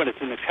only hoping it's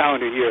in the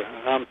calendar year.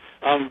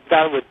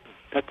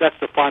 That's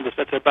the farthest.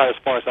 That's about as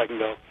far as I can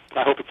go.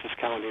 I hope it's this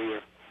calendar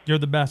year. You're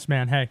the best,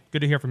 man. Hey, good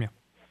to hear from you.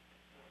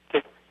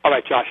 Okay. All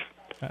right, Josh.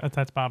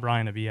 That's Bob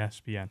Ryan of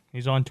ESPN.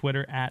 He's on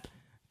Twitter at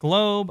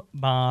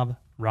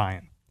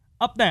GlobeBobRyan.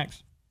 Up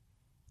next,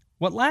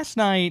 what last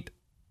night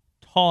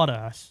taught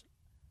us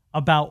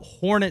about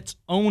Hornets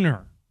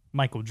owner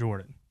Michael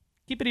Jordan.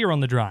 Keep it here on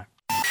The Drive.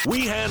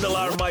 We handle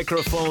our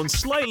microphones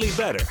slightly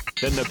better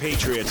than the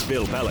Patriots'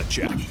 Bill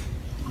Belichick.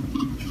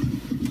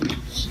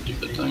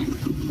 Stupid thing.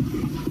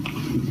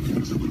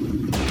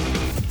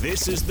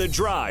 This is The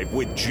Drive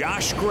with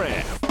Josh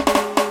Graham.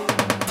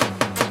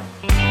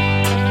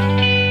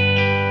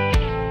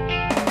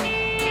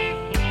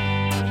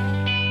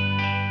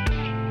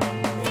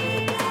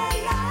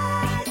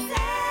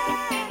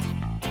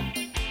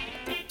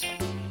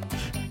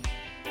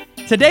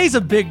 Today's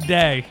a big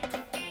day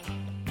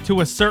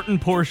to a certain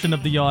portion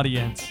of the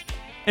audience.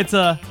 It's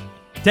a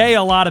day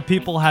a lot of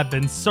people have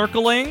been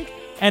circling,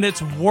 and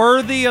it's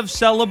worthy of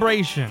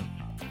celebration.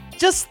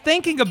 Just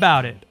thinking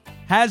about it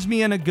has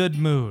me in a good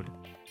mood.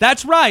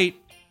 That's right.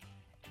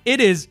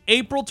 It is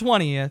April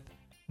 20th,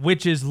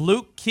 which is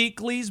Luke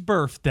Kuechly's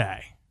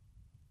birthday.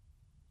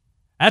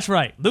 That's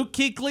right. Luke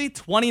Kuechly,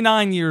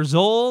 29 years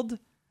old.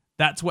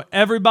 That's what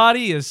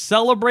everybody is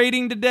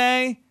celebrating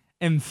today.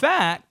 In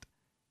fact,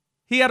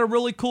 he had a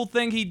really cool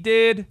thing he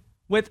did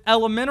with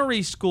elementary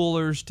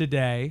schoolers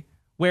today,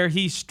 where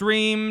he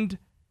streamed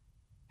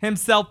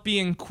himself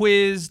being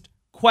quizzed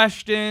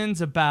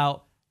questions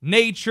about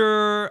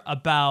nature,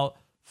 about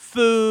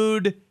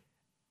food,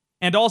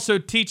 and also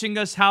teaching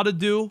us how to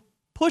do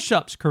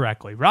push-ups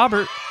correctly.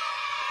 Robert,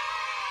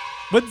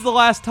 when's the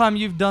last time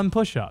you've done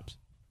push-ups?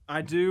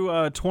 I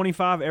do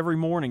 25 every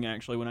morning,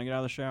 actually, when I get out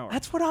of the shower.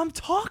 That's what I'm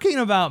talking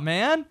about,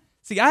 man.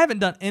 See, I haven't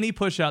done any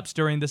push-ups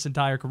during this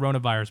entire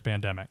coronavirus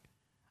pandemic.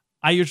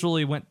 I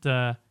usually went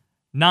to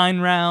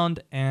 9-round,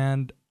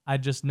 and I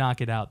just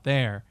knock it out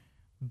there.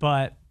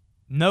 But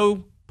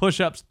no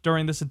push-ups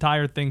during this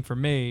entire thing for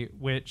me,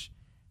 which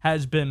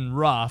has been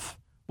rough.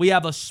 We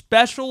have a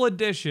special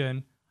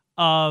edition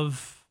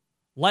of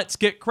Let's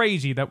Get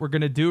Crazy that we're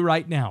going to do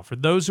right now. For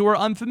those who are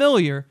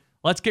unfamiliar,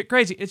 Let's Get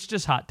Crazy. It's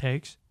just hot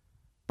takes.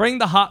 Bring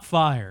the hot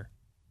fire.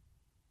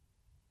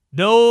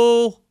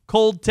 No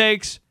cold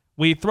takes.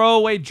 We throw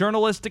away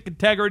journalistic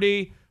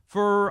integrity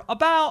for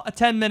about a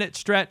 10-minute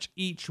stretch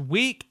each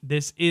week.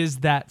 This is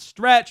that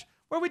stretch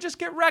where we just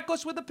get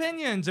reckless with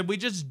opinions and we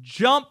just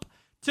jump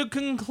to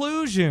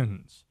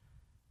conclusions.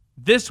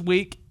 This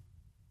week,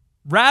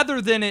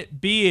 rather than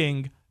it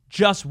being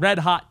just red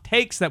hot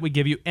takes that we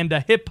give you and a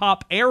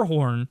hip-hop air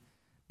horn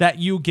that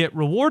you get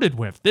rewarded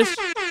with.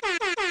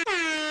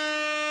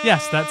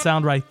 Yes, that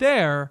sound right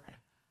there.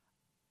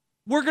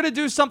 We're going to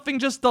do something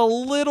just a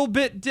little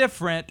bit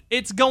different.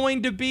 It's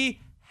going to be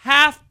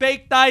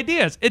half-baked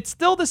ideas. It's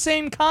still the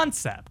same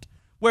concept,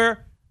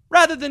 where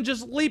rather than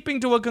just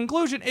leaping to a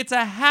conclusion, it's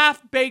a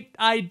half-baked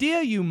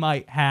idea you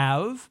might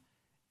have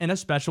in a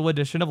special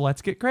edition of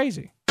Let's Get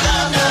Crazy.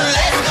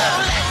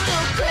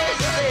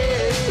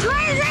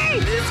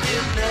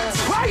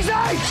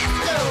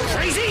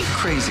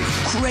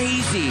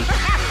 Crazy.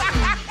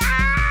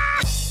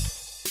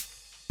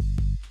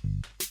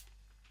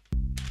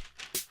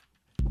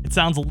 It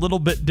sounds a little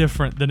bit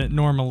different than it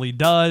normally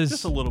does.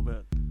 Just a little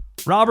bit.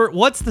 Robert,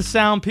 what's the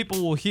sound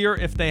people will hear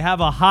if they have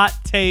a hot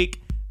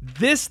take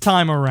this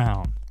time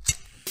around?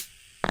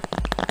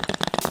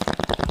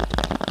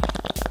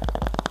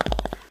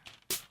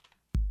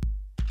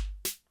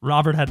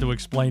 Robert had to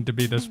explain to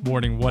me this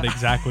morning what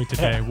exactly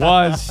today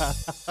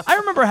was. I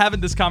remember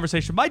having this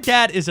conversation. My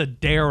dad is a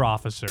DARE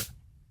officer.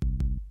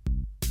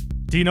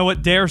 Do you know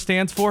what DARE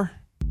stands for?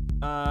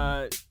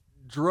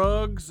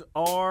 Drugs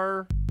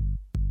are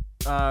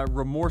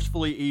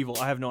remorsefully evil.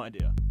 I have no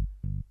idea.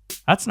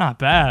 That's not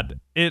bad.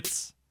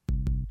 It's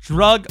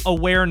Drug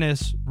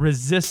Awareness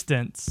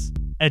Resistance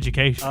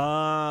Education.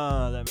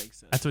 That makes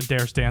sense. That's what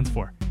DARE stands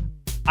for.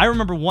 I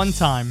remember one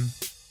time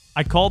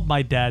I called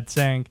my dad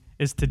saying,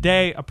 "Is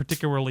today a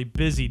particularly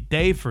busy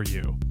day for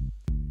you?"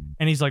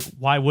 And he's like,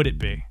 "Why would it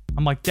be?"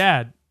 I'm like,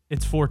 "Dad,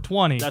 it's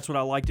 420. That's what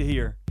I like to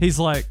hear. He's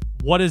like,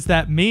 "What does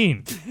that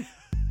mean?"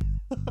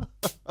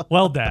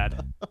 Well,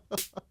 Dad,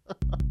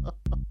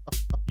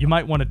 you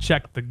might want to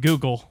check the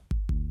Google,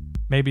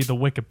 maybe the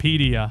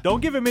Wikipedia.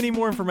 Don't give him any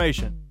more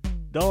information.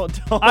 Don't.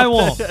 I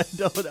won't.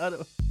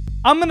 don't.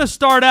 I'm going to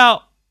start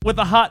out with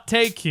a hot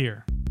take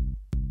here.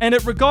 And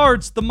it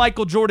regards the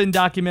Michael Jordan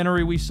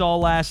documentary we saw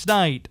last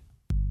night.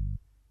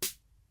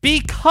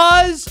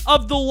 Because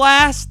of The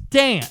Last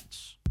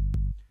Dance,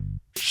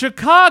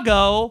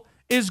 Chicago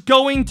is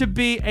going to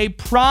be a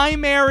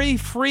primary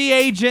free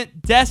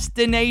agent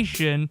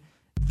destination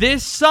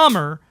this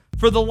summer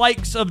for the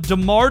likes of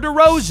DeMar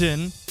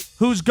DeRozan,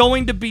 who's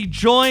going to be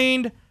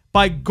joined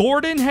by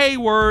Gordon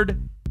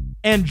Hayward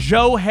and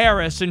Joe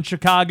Harris in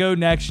Chicago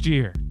next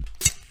year.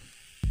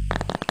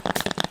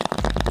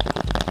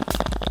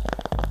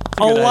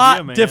 A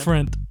lot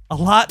different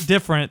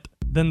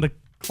than the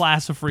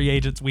class of free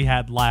agents we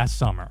had last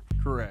summer.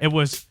 Correct. It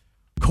was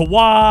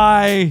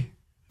Kawhi.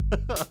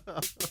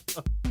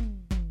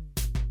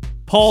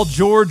 Paul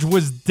George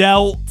was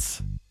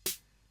dealt.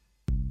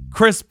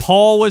 Chris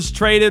Paul was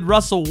traded.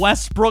 Russell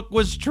Westbrook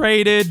was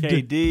traded.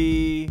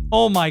 KD.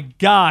 Oh my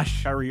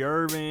gosh. Kyrie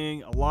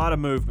Irving. A lot of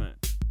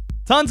movement.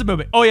 Tons of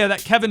movement. Oh yeah,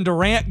 that Kevin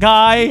Durant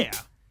guy. Yeah.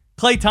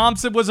 Klay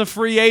Thompson was a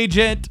free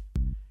agent.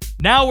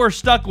 Now we're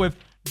stuck with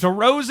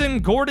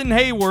DeRozan, Gordon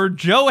Hayward,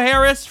 Joe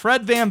Harris,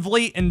 Fred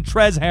VanVleet, and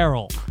Trez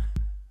Harrell.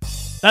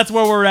 That's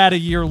where we're at a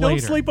year later.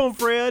 Don't sleep on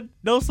Fred.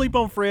 Don't sleep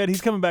on Fred.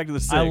 He's coming back to the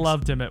six. I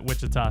loved him at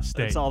Wichita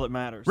State. That's all that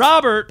matters.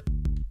 Robert,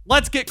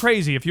 let's get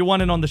crazy. If you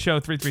want in on the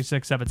show,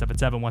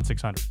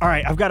 336-777-1600. All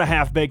right, I've got a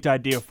half-baked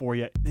idea for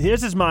you.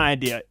 This is my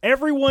idea.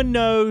 Everyone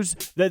knows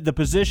that the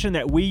position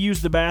that we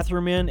use the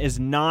bathroom in is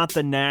not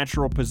the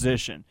natural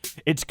position.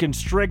 It's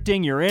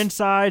constricting your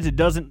insides. It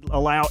doesn't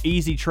allow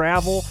easy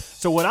travel.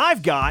 So what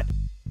I've got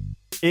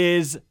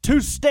is 2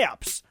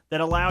 steps that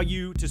allow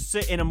you to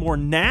sit in a more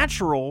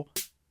natural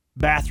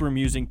bathroom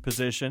using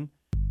position,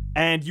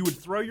 and you would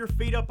throw your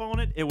feet up on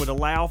it. It would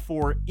allow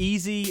for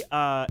easy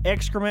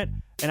excrement,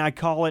 and I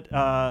call it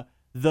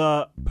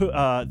the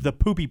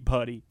poopy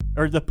putty,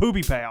 or the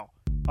poopy pal.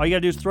 All you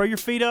gotta do is throw your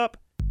feet up,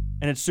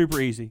 and it's super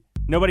easy.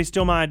 Nobody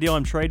steal my idea.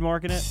 I'm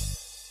trademarking it.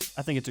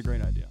 I think it's a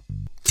great idea.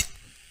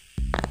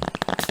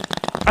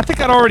 I think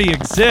that already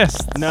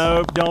exists.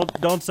 No,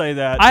 don't say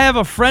that. I have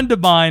a friend of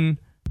mine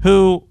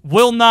who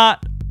will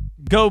not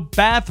go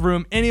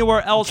bathroom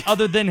anywhere else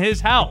other than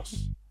his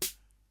house.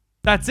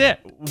 That's it.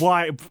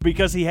 Why?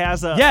 Because he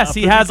has a yes,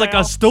 he has like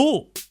pal? a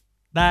stool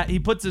that he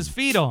puts his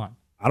feet on.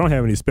 I don't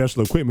have any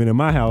special equipment in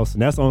my house,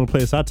 and that's the only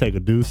place I take a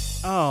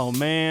deuce. Oh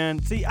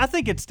man, see, I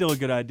think it's still a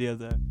good idea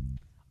though.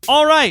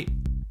 All right,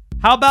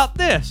 how about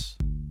this?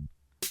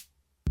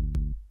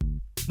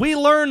 We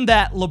learned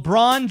that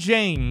LeBron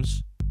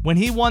James, when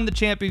he won the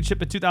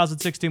championship in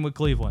 2016 with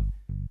Cleveland,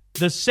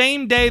 the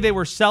same day they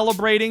were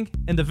celebrating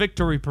in the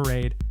victory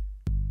parade,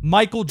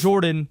 Michael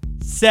Jordan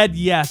said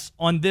yes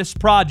on this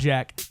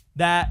project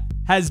that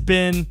has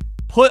been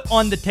put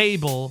on the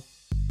table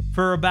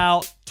for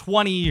about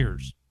 20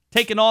 years.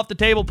 Taken off the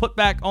table, put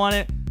back on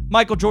it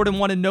Michael Jordan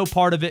wanted no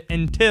part of it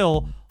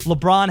until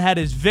LeBron had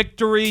his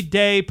victory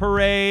day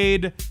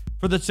parade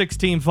for the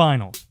 16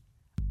 finals.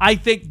 I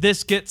think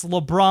this gets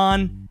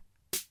LeBron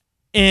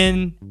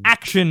in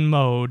action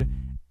mode.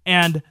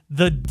 And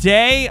the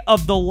day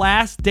of the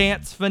Last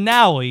Dance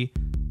finale,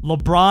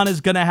 LeBron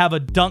is going to have a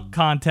dunk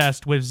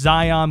contest with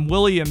Zion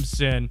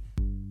Williamson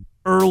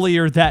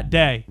earlier that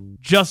day,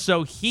 just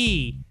so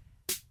he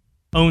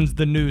owns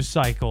the news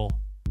cycle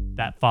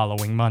that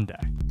following Monday.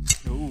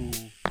 Ooh,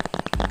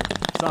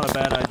 it's not a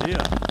bad idea.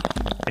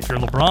 If you're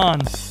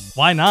LeBron,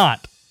 why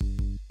not?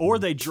 Or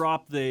they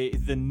drop the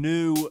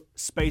new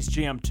Space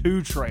Jam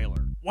 2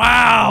 trailer.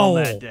 Wow!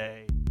 On that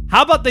day.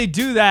 How about they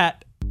do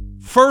that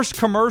first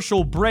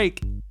commercial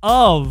break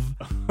of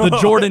the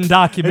Jordan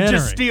documentary? And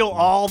just steal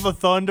all the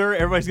thunder.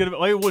 Everybody's gonna.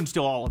 Well, it wouldn't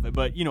steal all of it,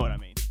 but you know what I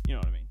mean.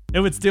 It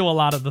would steal a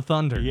lot of the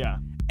thunder. Yeah.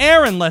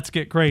 Aaron, let's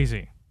get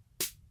crazy.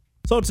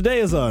 So today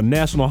is a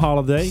national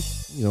holiday.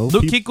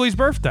 Luke Kuechly's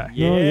birthday.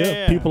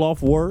 Yeah. People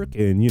off work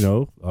and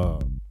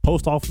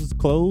post offices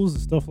closed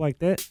and stuff like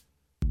that.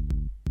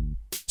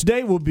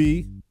 Today will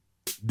be,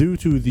 due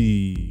to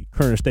the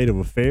current state of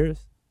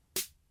affairs,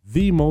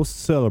 the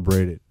most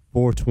celebrated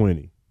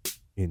 420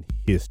 in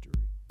history.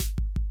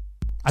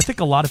 I think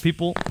a lot of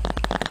people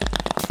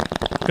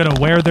gonna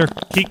wear their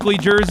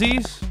Kuechly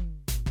jerseys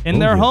in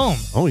their home.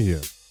 Oh yeah,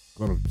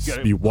 gonna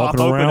Gotta be walking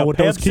pop open around a with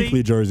those Pepsi.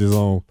 Kuechly jerseys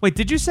on. Wait,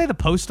 did you say the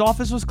post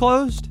office was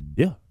closed?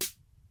 Yeah.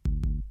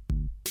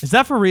 Is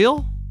that for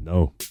real?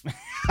 No.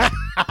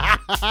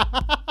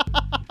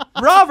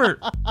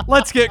 Robert,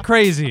 let's get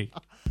crazy.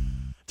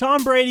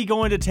 Tom Brady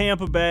going to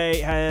Tampa Bay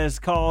has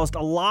caused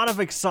a lot of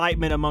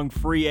excitement among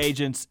free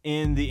agents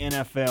in the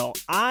NFL.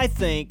 I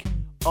think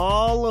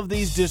all of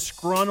these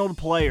disgruntled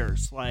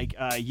players like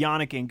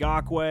Yannick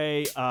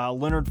Ngakoue,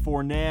 Leonard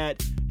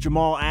Fournette,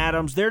 Jamal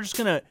Adams, they're just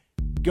going to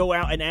go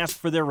out and ask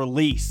for their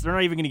release. They're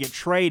not even going to get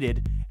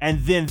traded.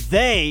 And then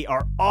they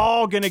are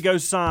all going to go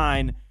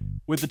sign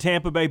with the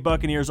Tampa Bay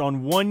Buccaneers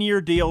on one-year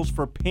deals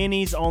for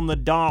pennies on the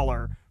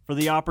dollar for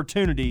the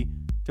opportunity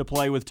to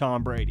play with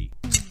Tom Brady.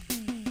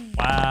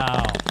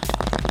 Wow.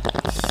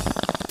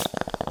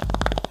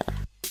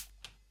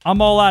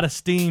 I'm all out of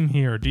steam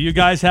here. Do you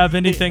guys have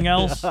anything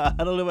else? I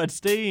don't know about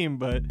steam,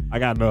 but I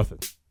got nothing.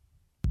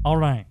 All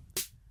right.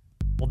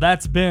 Well,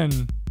 that's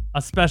been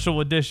a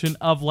special edition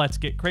of Let's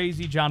Get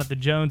Crazy.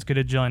 Jonathon Jones going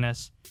to join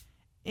us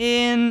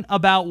in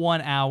about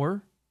 1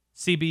 hour.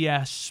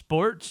 CBS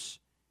Sports.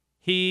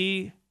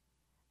 He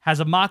has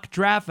a mock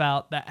draft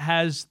out that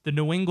has the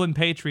New England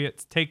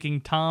Patriots taking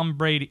Tua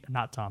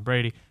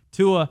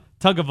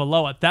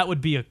Tagovailoa. That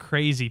would be a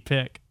crazy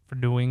pick for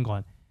New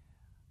England.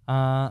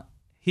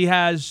 He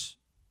has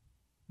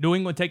New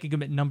England taking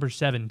him at number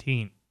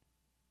 17.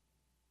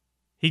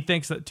 He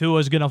thinks that Tua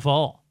is going to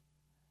fall,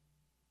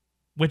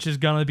 which is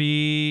going to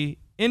be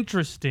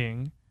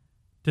interesting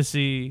to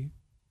see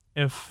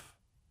if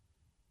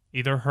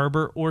either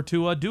Herbert or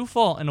Tua do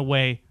fall in a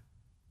way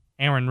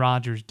Aaron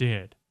Rodgers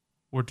did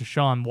or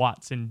Deshaun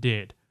Watson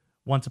did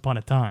once upon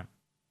a time.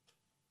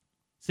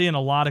 Seeing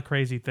a lot of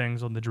crazy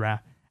things on the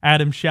draft.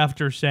 Adam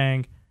Schefter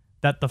saying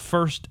that the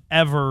first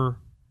ever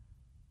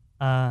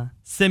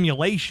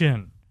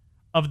simulation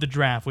of the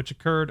draft, which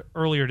occurred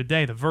earlier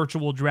today, the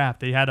virtual draft,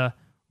 they had a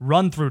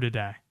run through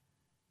today.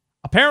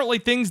 Apparently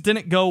things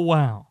didn't go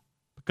well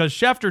because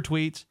Schefter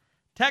tweets,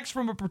 text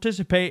from a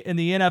participant in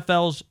the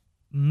NFL's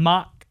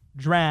mock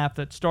draft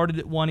that started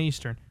at 1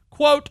 Eastern.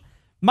 Quote,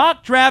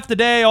 mock draft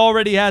today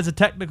already has a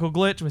technical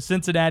glitch with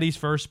Cincinnati's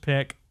first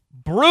pick.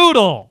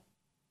 Brutal.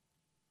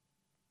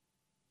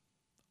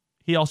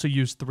 He also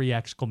used 3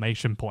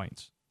 exclamation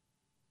points.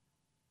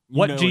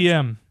 What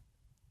GM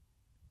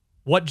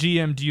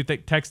do you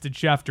think texted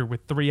Schefter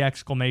with 3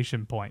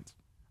 exclamation points?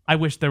 I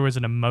wish there was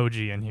an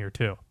emoji in here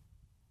too.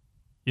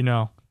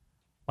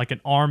 Like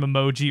an arm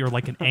emoji or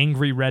like an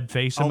angry red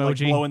face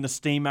emoji. Like blowing the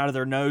steam out of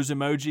their nose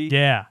emoji?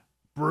 Yeah.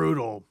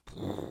 Brutal.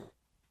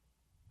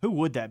 Who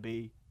would that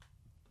be?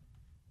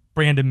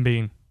 Brandon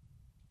Beane.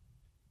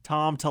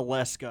 Tom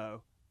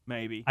Telesco,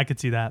 maybe. I could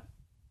see that.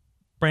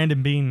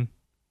 Brandon Beane,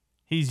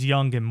 he's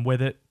young and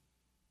with it.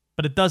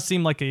 But it does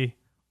seem like a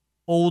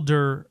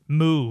older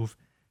move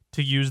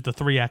to use the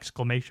 3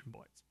 exclamation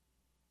points.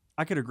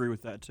 I could agree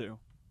with that too.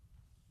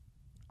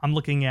 I'm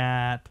looking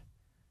at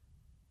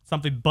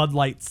something Bud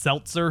Light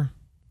Seltzer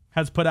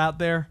has put out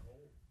there.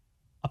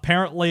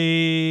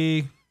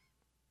 Apparently,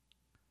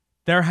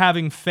 they're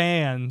having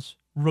fans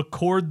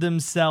record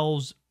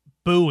themselves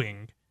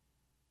booing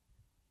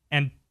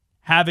and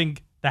having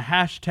the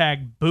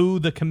hashtag boo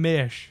the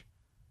commish.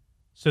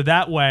 So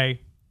that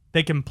way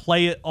they can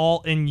play it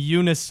all in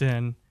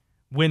unison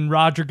when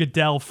Roger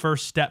Goodell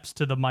first steps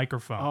to the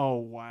microphone. Oh,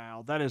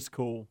 wow. That is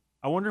cool.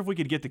 I wonder if we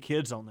could get the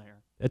kids on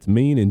there. That's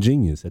mean and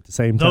genius at the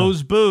same time.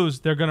 Those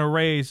boos, they're going to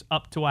raise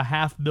up to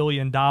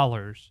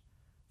 $500,000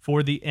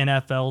 for the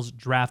NFL's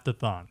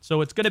Draftathon.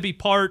 So it's going to be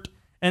part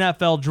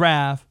NFL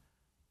draft,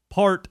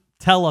 part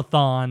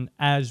telethon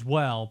as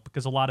well,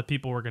 because a lot of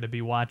people are going to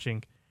be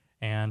watching.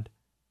 And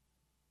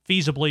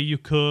feasibly, you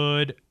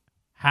could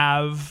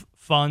have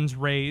funds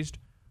raised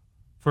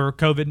for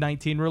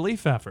COVID-19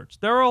 relief efforts.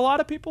 There are a lot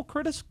of people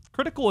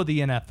critical of the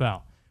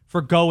NFL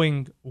for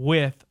going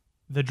with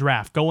the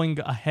draft, going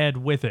ahead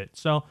with it.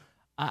 So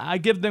I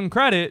give them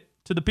credit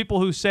to the people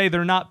who say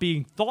they're not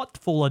being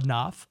thoughtful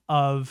enough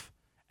of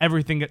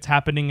everything that's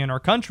happening in our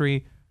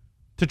country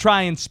to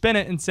try and spin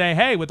it and say,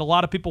 hey, with a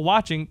lot of people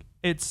watching,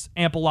 it's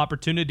ample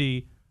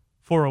opportunity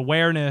for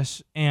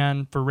awareness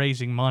and for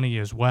raising money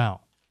as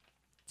well.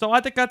 So I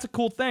think that's a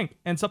cool thing,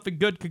 and something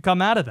good could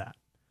come out of that.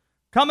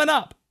 Coming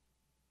up,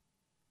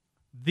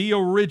 the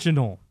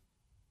original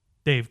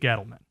Dave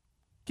Gettleman.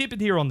 Keep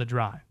it here on The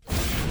Drive.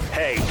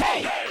 Hey.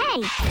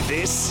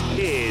 This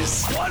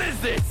is... What is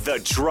this? The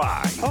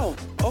Drive. Oh,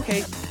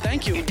 okay.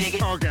 Thank you.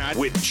 Oh, God.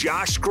 With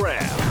Josh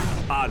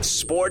Graham on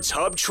Sports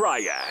Hub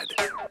Triad.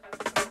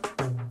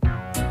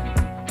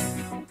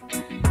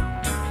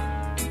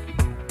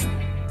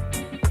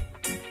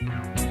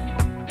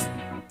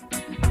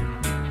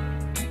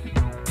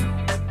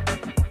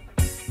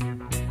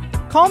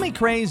 Call me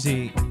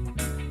crazy,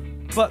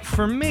 but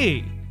for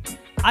me,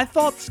 I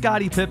thought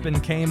Scottie Pippen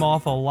came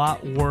off a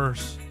lot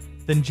worse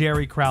than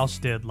Jerry Krause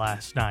did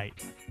last night.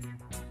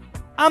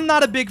 I'm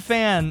not a big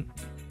fan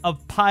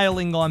of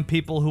piling on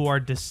people who are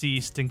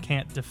deceased and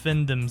can't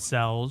defend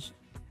themselves,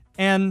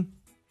 and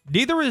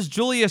neither is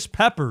Julius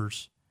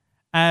Peppers,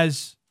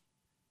 as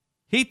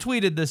he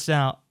tweeted this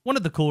out. One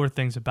of the cooler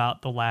things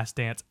about The Last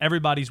Dance,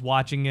 everybody's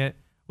watching it,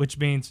 which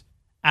means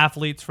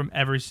athletes from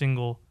every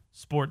single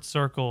sports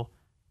circle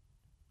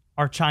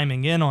are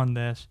chiming in on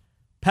this.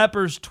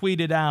 Peppers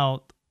tweeted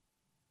out,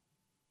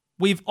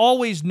 "We've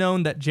always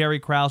known that Jerry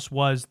Krause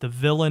was the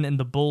villain in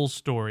the Bulls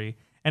story,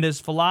 and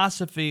his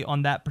philosophy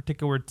on that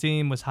particular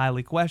team was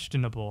highly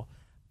questionable.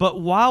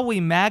 But while we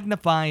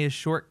magnify his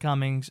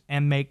shortcomings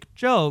and make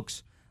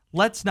jokes,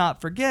 let's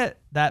not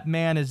forget that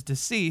man is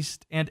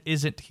deceased and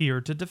isn't here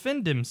to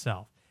defend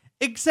himself."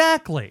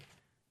 Exactly.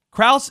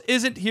 Krause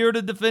isn't here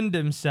to defend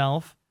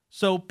himself,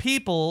 so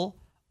people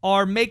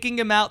are making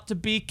him out to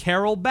be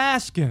Carol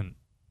Baskin.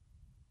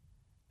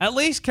 At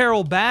least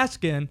Carol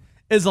Baskin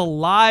is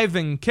alive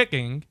and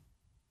kicking,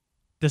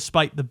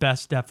 despite the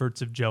best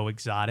efforts of Joe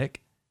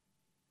Exotic.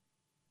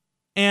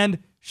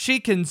 And she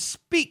can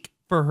speak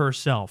for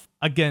herself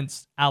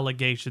against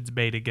allegations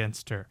made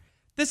against her.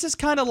 This is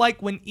kind of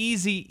like when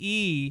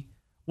Eazy-E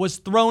was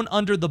thrown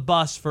under the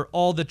bus for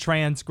all the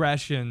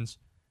transgressions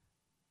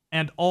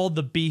and all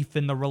the beef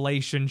in the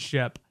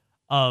relationship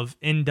of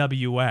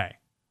NWA.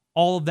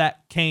 All of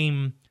that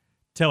came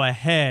to a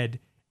head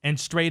and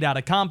Straight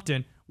Outta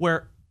Compton,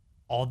 where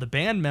all the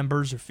band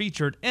members are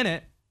featured in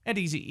it, and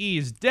Eazy-E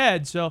is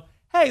dead, so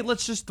hey,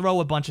 let's just throw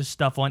a bunch of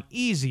stuff on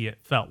Easy, it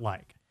felt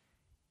like.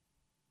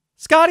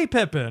 Scottie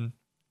Pippen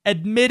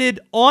admitted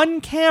on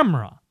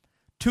camera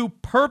to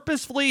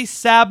purposefully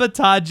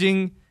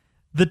sabotaging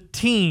the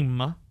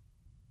team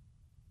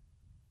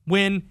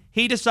when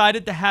he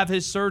decided to have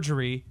his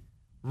surgery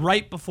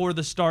right before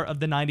the start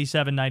of the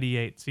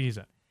 97-98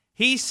 season.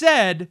 He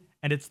said,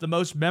 and it's the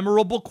most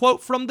memorable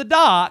quote from the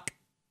doc,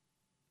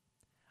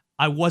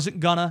 "I wasn't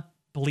gonna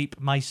bleep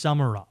my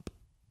summer up."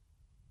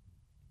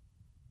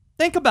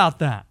 Think about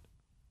that.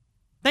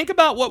 Think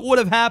about what would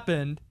have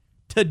happened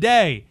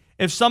today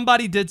if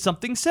somebody did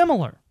something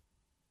similar.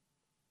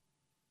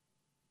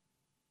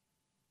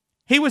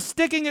 He was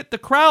sticking it to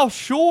Krause,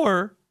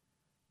 sure,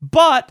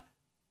 but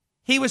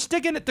he was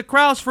sticking it to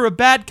Krause for a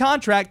bad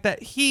contract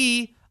that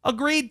he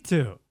agreed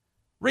to.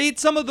 Read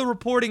some of the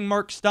reporting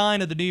Mark Stein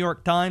of the New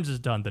York Times has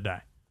done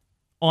today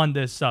on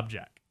this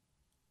subject.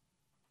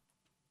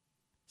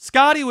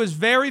 Scottie was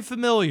very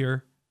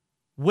familiar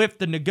with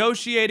the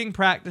negotiating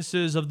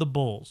practices of the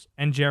Bulls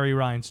and Jerry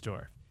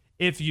Reinsdorf.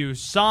 If you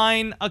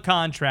sign a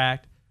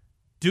contract,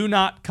 do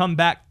not come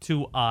back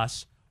to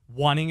us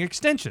wanting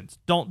extensions.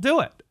 Don't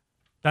do it.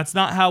 That's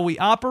not how we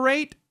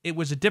operate. It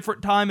was a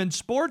different time in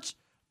sports,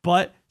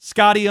 but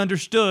Scottie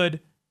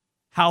understood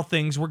how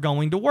things were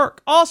going to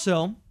work.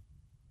 Also,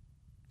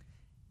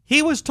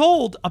 he was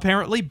told,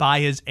 apparently by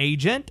his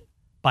agent,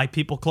 by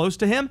people close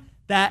to him,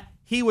 that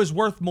he was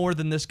worth more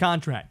than this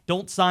contract.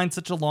 Don't sign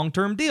such a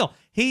long-term deal.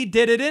 He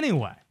did it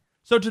anyway.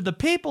 So to the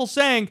people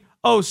saying,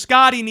 oh,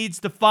 Scottie needs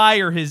to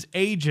fire his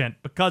agent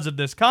because of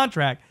this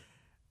contract,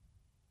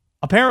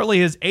 apparently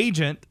his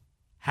agent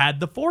had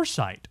the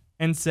foresight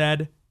and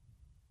said,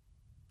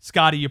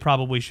 Scottie, you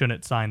probably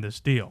shouldn't sign this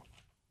deal.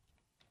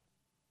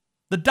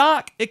 The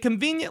doc, it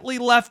conveniently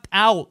left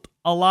out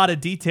a lot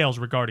of details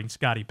regarding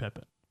Scottie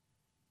Pippen.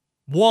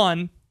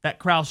 One, that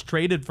Krause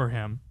traded for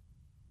him.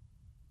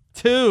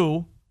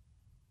 Two,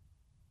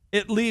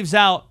 it leaves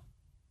out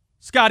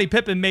Scottie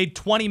Pippen made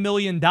 $20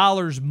 million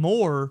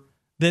more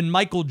than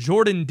Michael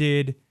Jordan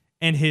did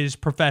in his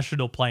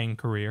professional playing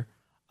career.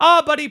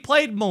 But he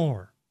played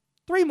more.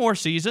 3 more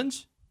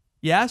seasons,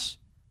 yes.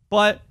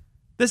 But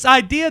this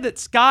idea that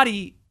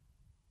Scottie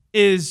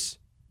is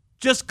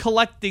just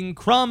collecting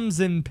crumbs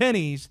and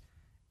pennies,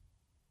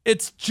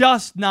 it's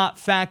just not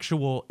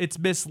factual. It's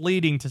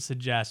misleading to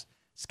suggest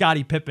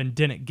Scottie Pippen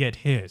didn't get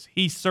his.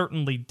 He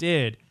certainly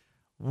did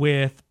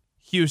with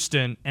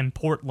Houston and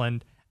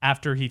Portland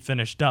after he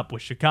finished up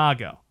with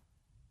Chicago.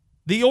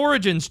 The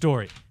origin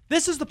story.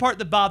 This is the part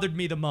that bothered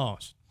me the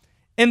most.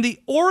 In the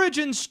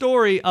origin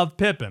story of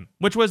Pippen,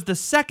 which was the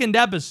second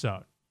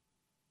episode,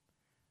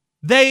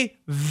 they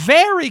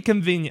very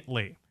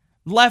conveniently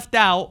left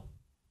out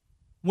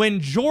when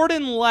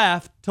Jordan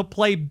left to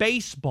play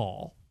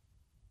baseball.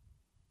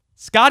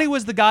 Scotty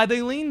was the guy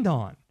they leaned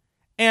on.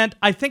 And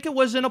I think it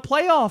was in a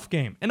playoff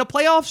game, in a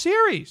playoff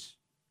series.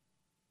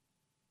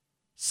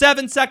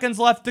 7 seconds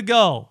left to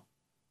go.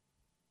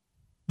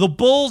 The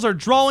Bulls are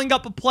drawing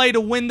up a play to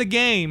win the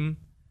game,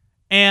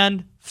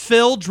 and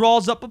Phil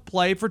draws up a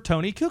play for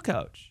Tony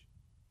Kukoc.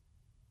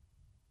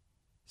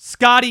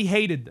 Scotty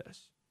hated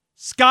this.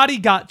 Scotty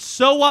got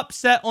so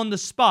upset on the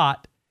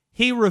spot,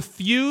 he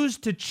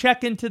refused to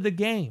check into the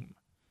game.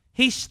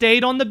 He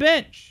stayed on the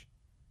bench.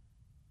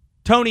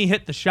 Tony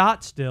hit the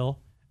shot still,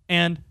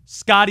 and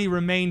Scotty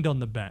remained on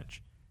the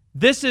bench.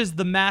 This is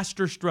the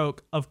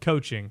masterstroke of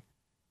coaching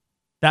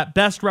that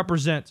best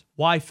represents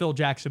why Phil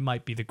Jackson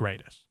might be the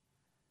greatest.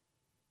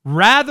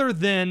 Rather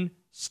than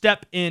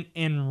step in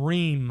and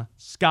ream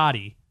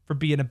Scotty for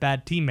being a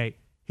bad teammate,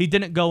 he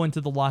didn't go into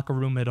the locker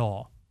room at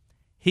all.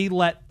 He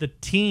let the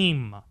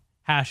team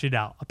hash it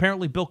out.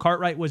 Apparently, Bill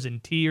Cartwright was in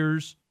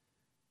tears.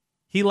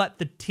 He let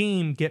the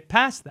team get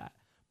past that.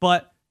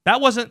 But that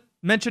wasn't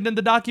mentioned in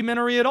the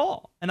documentary at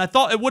all. And I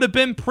thought it would have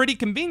been pretty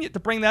convenient to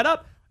bring that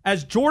up,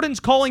 as Jordan's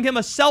calling him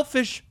a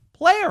selfish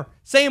player,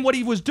 saying what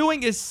he was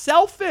doing is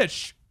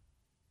selfish.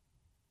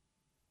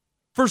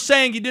 For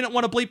saying he didn't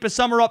want to bleep his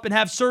summer up and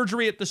have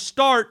surgery at the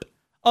start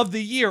of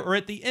the year or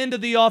at the end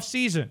of the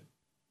offseason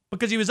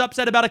because he was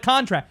upset about a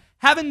contract.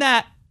 Having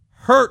that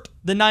hurt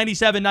the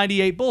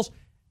 97-98 Bulls,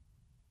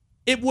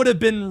 it would have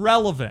been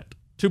relevant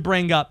to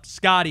bring up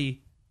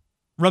Scotty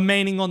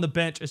remaining on the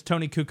bench as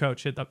Tony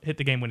Kukoc hit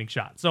the game-winning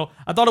shot. So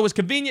I thought it was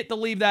convenient to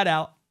leave that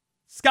out.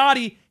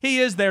 Scotty, he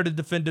is there to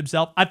defend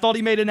himself. I thought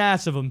he made an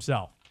ass of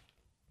himself.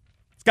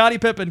 Scottie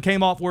Pippen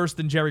came off worse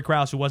than Jerry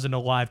Krause, who wasn't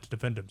alive to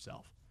defend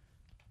himself.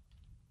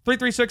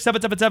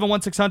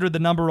 336-777-1600, the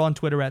number on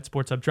Twitter at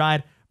Sports Hub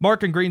Tried.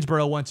 Mark in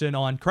Greensboro wants in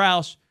on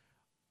Krause.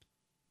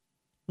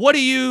 What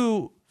do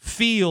you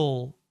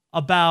feel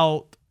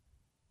about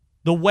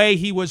the way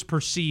he was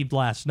perceived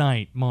last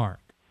night, Mark?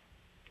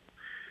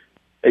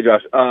 Hey,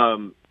 Josh.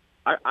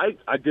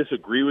 I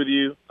disagree with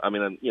you. I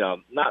mean,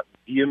 not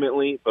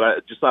vehemently,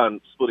 but just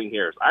on splitting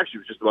hairs. I actually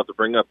was just about to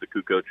bring up the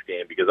Kukoc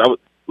game because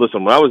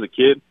when I was a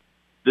kid,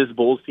 this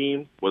Bulls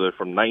team, whether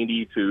from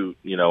 90 to,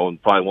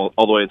 and probably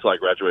all the way until I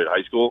graduated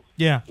high school,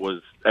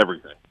 was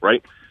everything,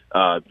 right?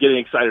 Getting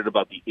excited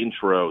about the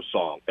intro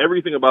song.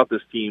 Everything about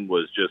this team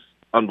was just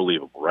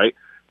unbelievable, right?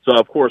 So,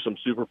 of course, I'm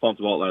super pumped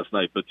about it last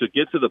night. But to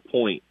get to the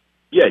point,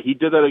 yeah, he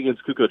did that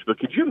against Kukoc. But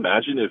could you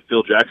imagine if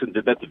Phil Jackson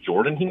did that to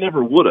Jordan? He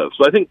never would have.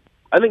 So I think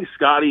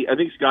Scotty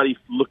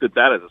looked at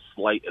that as a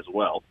slight as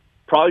well.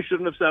 Probably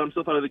shouldn't have sat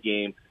himself out of the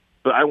game.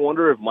 But I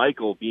wonder if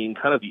Michael, being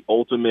kind of the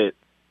ultimate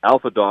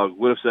alpha dog,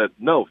 would have said,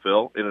 no,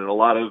 Phil, and in a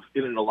lot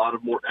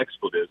of more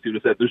expletives. He would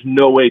have said, there's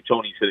no way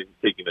Tony's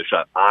taking the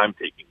shot. I'm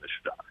taking the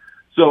shot.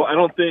 So I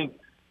don't think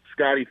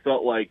Scotty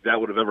felt like that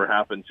would have ever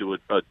happened to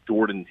a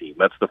Jordan team.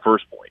 That's the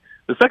first point.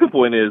 The second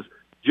point is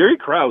Jerry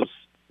Krause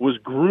was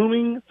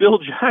grooming Phil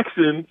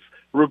Jackson's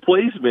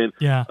replacement,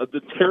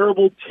 the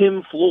terrible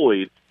Tim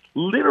Floyd,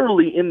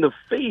 literally in the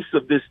face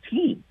of this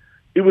team.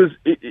 It was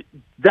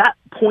that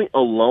point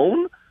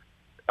alone,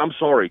 I'm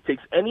sorry,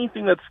 takes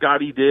anything that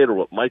Scotty did or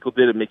what Michael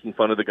did in making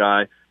fun of the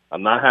guy.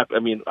 I'm not happy. I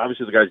mean,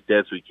 obviously the guy's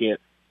dead, so he can't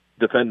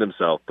defend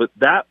himself. But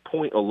that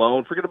point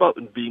alone, forget about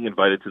being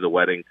invited to the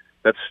wedding.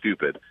 That's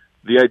stupid.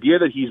 The idea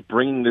that he's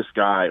bringing this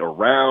guy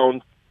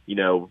around,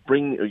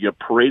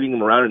 parading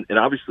him around, and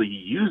obviously he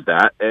used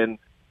that, and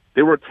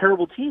they were a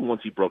terrible team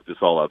once he broke this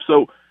all up.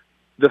 So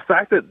the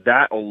fact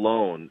that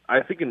alone,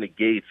 I think it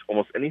negates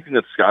almost anything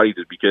that Scotty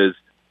did, because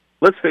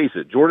let's face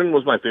it, Jordan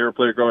was my favorite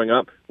player growing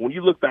up. When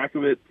you look back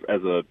at it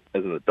as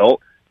an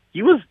adult,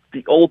 he was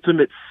the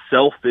ultimate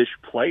selfish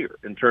player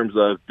in terms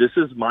of, this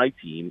is my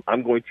team,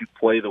 I'm going to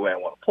play the way I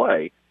want to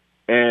play.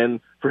 And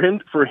for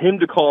him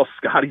to call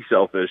Scotty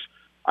selfish,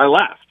 I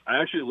laughed.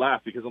 I actually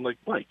laughed because I'm like,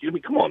 Mike,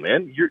 come on,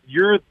 man.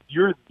 You're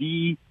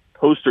the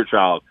poster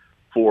child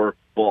for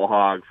ball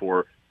hog,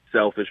 for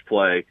selfish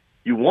play.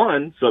 You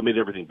won, so it made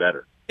everything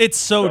better. It's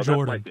so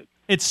Jordan.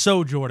 It's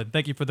so Jordan.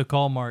 Thank you for the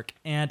call, Mark.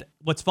 And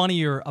what's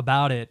funnier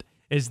about it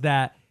is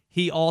that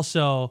he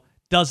also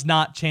does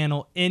not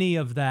channel any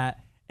of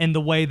that in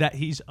the way that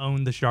he's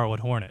owned the Charlotte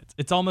Hornets.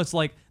 It's almost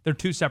like they're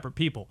two separate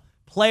people.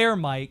 Player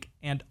Mike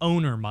and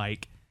owner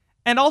Mike.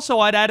 And also,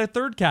 I'd add a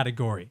third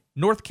category,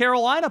 North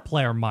Carolina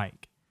player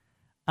Mike.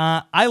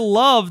 I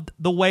loved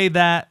the way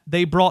that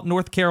they brought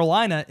North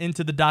Carolina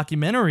into the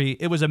documentary.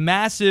 It was a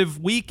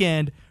massive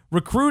weekend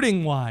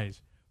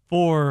recruiting-wise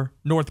for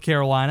North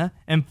Carolina,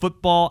 and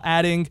football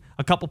adding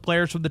a couple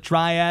players from the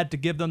Triad to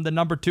give them the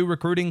number 2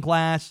 recruiting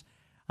class.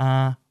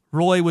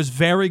 Roy was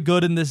very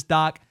good in this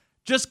doc.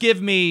 Just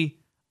give me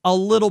a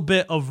little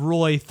bit of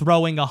Roy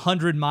throwing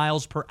 100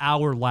 miles per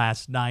hour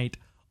last night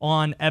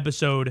on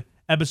episode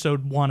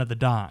 1 of the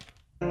doc.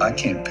 I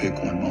can't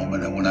pick one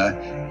moment. And when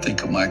I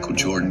think of Michael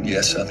Jordan,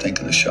 yes, I think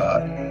of the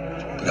shot,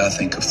 but I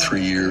think of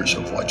 3 years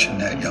of watching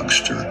that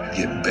youngster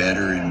get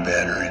better and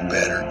better and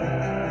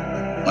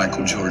better.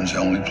 Michael Jordan's the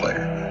only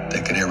player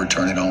that could ever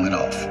turn it on and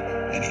off,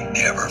 and he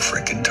never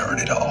freaking turned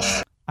it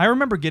off. I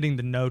remember getting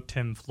to know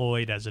Tim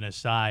Floyd as an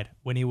aside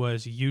when he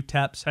was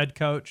UTEP's head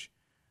coach.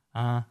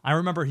 I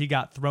remember he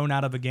got thrown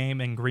out of a game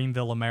in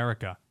Greenville,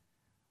 America.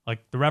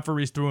 Like, the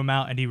referees threw him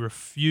out, and he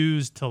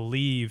refused to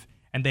leave,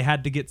 and they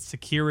had to get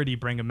security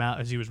bring him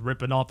out as he was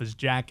ripping off his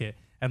jacket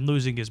and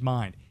losing his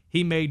mind.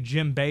 He made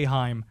Jim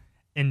Boeheim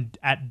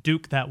at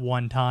Duke that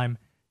one time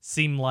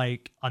seem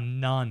like a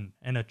nun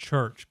in a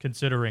church,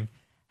 considering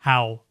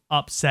how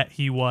upset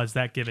he was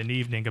that given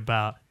evening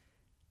about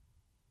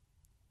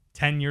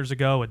 10 years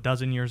ago, a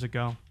dozen years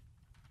ago.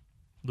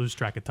 Lose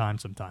track of time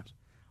sometimes.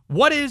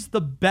 What is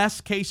the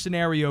best case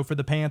scenario for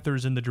the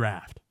Panthers in the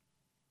draft?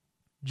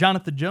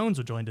 Jonathon Jones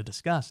will join to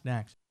discuss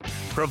next.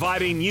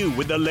 Providing you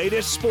with the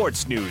latest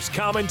sports news,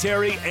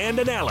 commentary, and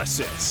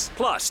analysis.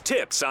 Plus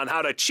tips on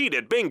how to cheat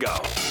at bingo.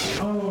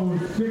 Oh,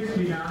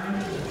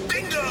 69.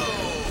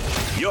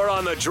 Bingo! You're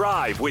on The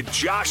Drive with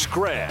Josh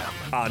Graham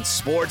on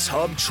Sports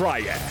Hub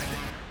Triad.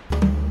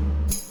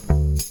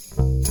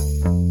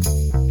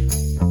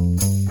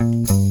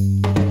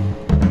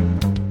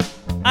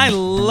 I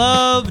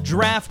love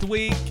draft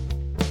week,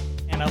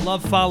 and I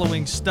love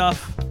following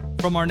stuff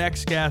from our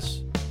next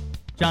guest,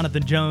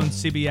 Jonathon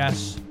Jones,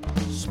 CBS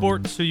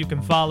Sports, who you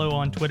can follow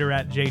on Twitter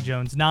at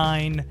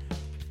JJones9.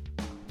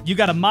 You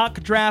got a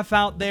mock draft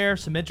out there,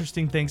 some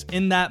interesting things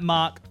in that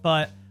mock,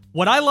 but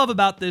what I love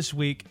about this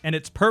week, and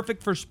it's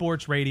perfect for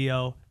sports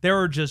radio, there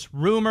are just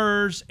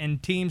rumors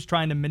and teams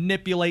trying to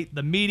manipulate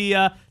the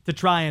media to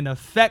try and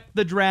affect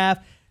the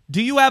draft.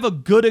 Do you have a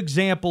good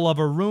example of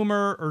a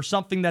rumor or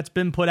something that's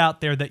been put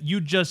out there that you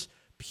just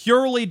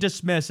purely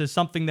dismiss as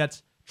something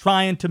that's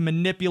trying to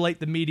manipulate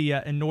the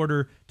media in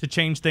order to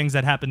change things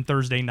that happened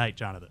Thursday night,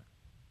 Jonathan?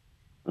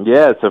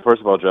 Yeah, so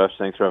first of all, Josh,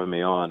 thanks for having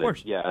me on. Of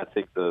course. And yeah, I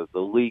think the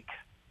leak,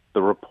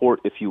 the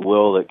report, if you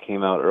will, that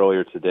came out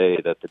earlier today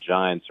that the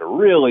Giants are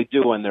really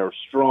doing their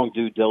strong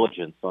due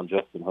diligence on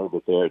Justin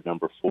Herbert there at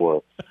number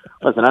 4.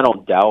 Listen, I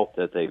don't doubt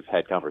that they've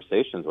had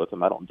conversations with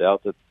him. I don't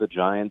doubt that the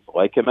Giants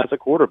like him as a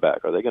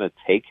quarterback. Are they going to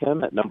take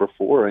him at number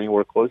 4 or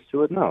anywhere close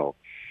to it? No.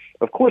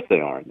 Of course they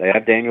aren't. They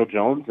have Daniel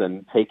Jones,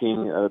 and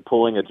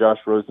pulling a Josh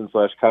Rosen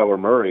 / Kyler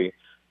Murray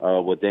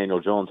with Daniel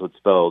Jones would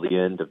spell the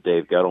end of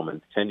Dave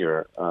Gettleman's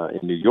tenure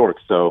in New York.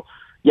 So,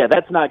 yeah,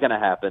 that's not going to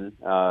happen.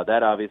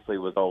 That obviously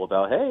was all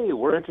about, hey,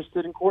 we're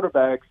interested in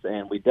quarterbacks,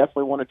 and we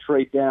definitely want to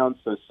trade down,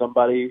 so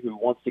somebody who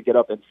wants to get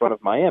up in front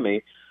of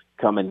Miami,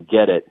 come and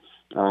get it.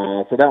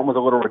 So that one was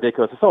a little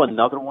ridiculous. I saw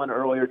another one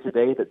earlier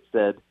today that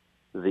said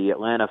the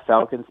Atlanta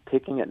Falcons,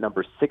 picking at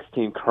number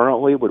 16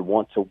 currently, would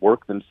want to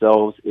work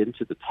themselves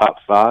into the top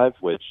 5,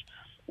 which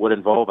would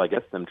involve, I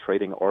guess, them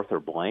trading Arthur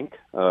Blank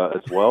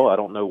as well. I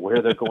don't know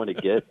where they're going to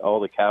get all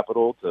the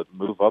capital to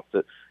move up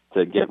to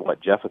get,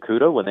 Jeff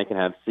Okudah when they can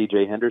have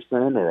C.J.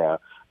 Henderson or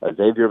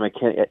Xavier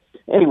McKinney.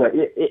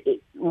 Anyway,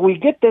 we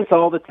get this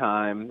all the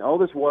time, all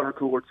this water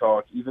cooler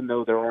talk, even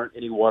though there aren't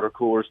any water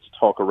coolers to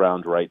talk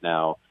around right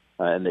now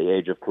in the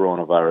age of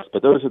coronavirus.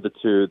 But those are the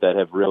two that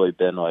have really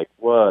been like,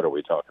 what are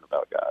we talking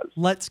about, guys?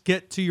 Let's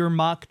get to your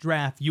mock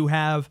draft. You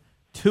have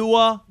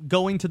Tua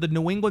going to the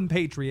New England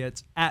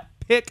Patriots at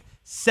pick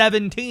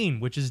 17,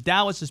 which is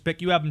Dallas's pick.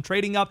 You have him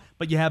trading up,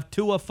 but you have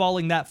Tua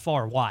falling that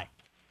far. Why?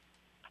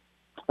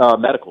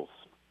 Medicals.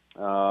 He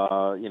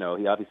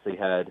obviously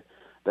had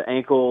the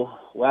ankle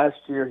last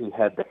year. He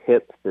had the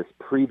hip this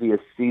previous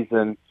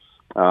season.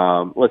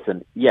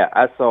 Listen, yeah,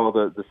 I saw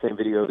the same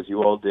video as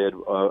you all did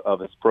of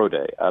his pro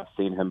day. I've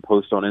seen him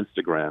post on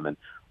Instagram, and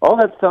all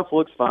that stuff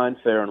looks fine,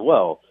 fair, and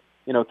well.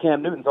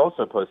 Cam Newton's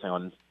also posting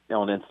on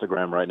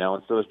Instagram right now,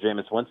 and so is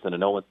Jameis Winston, and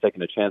no one's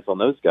taking a chance on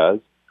those guys.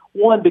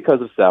 One,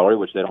 because of salary,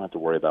 which they don't have to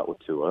worry about with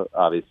Tua,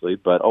 obviously,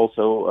 but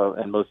also,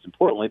 and most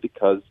importantly,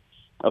 because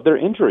of their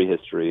injury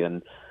history.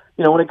 And,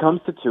 when it comes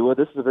to Tua,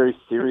 this is a very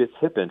serious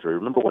hip injury.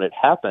 Remember when it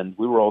happened,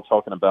 we were all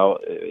talking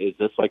about, is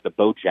this like the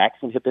Bo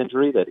Jackson hip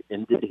injury that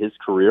ended his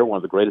career, one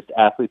of the greatest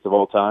athletes of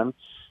all time?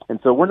 And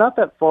so we're not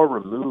that far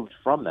removed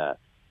from that.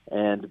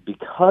 And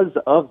because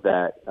of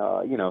that,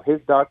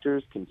 his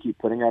doctors can keep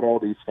putting out all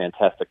these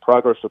fantastic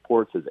progress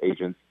reports. His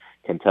agents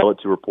can tell it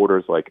to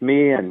reporters like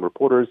me, and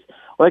reporters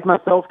like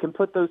myself can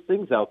put those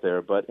things out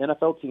there. But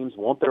NFL teams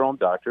want their own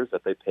doctors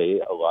that they pay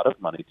a lot of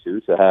money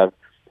to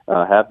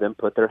have them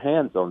put their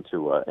hands on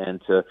Tua and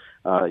to,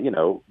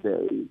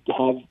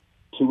 have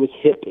Tua's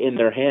hip in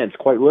their hands,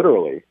 quite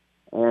literally.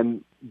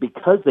 And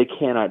because they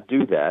cannot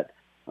do that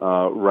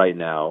right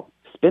now,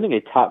 spending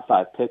a top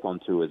 5 pick on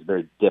Tua is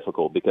very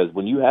difficult, because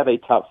when you have a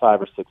top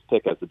 5 or 6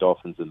 pick, as the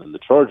Dolphins and then the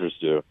Chargers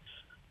do,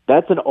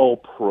 that's an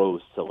all-pro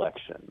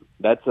selection.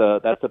 That's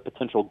a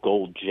potential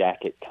gold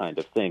jacket kind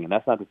of thing. And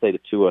that's not to say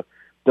that Tua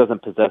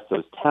doesn't possess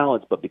those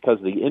talents, but because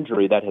of the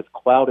injury, that has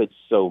clouded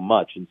so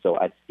much. And so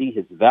I see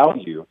his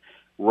value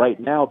right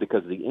now,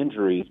 because of the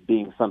injuries,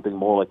 being something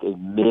more like a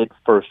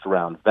mid-first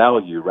round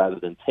value rather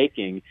than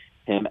taking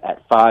him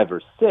at 5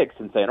 or 6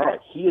 and saying, all right,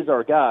 he is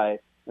our guy,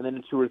 and then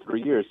in 2 or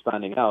 3 years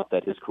finding out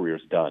that his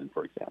career's done,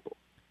 for example.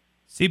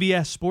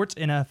 CBS Sports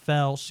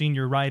NFL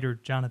senior writer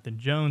Jonathon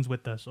Jones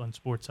with us on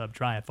Sports Hub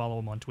Triad. Follow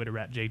him on Twitter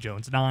at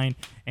JJones9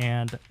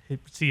 and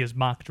see his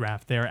mock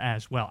draft there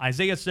as well.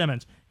 Isaiah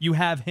Simmons, you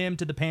have him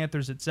to the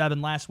Panthers at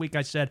 7. Last week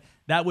I said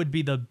that would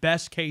be the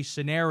best case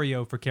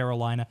scenario for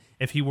Carolina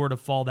if he were to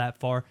fall that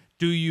far.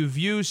 Do you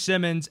view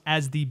Simmons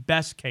as the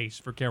best case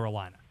for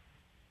Carolina?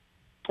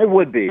 It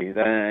would be,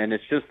 and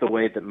it's just the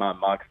way that my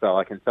mock style.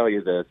 I can tell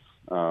you this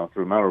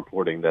through my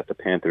reporting that the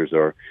Panthers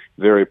are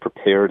very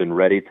prepared and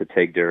ready to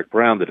take Derek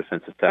Brown, the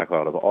defensive tackle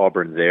out of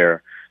Auburn,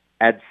 there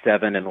at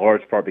 7, in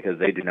large part because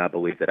they do not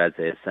believe that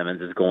Isaiah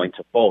Simmons is going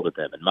to fall to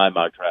them. In my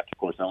mock draft, of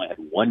course, I only had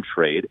one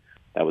trade.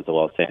 That was the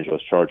Los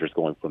Angeles Chargers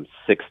going from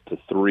 6 to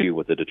 3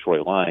 with the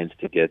Detroit Lions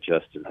to get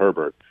Justin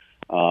Herbert.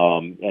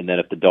 And then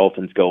if the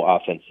Dolphins go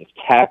offensive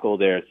tackle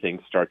there,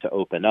 things start to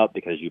open up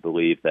because you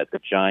believe that the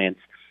Giants,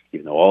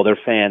 even though all their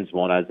fans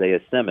want Isaiah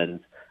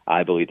Simmons,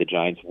 I believe the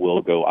Giants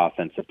will go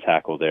offensive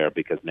tackle there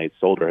because Nate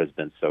Solder has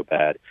been so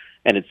bad.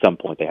 And at some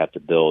point they have to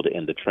build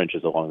in the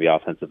trenches along the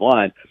offensive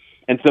line.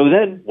 And so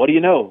then, what do you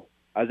know?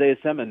 Isaiah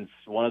Simmons,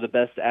 one of the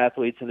best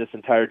athletes in this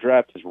entire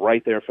draft, is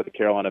right there for the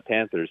Carolina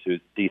Panthers,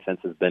 whose defense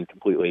has been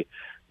completely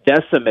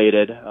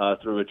decimated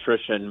through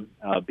attrition,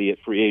 be it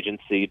free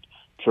agency,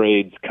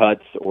 trades,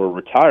 cuts, or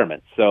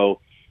retirement.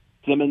 So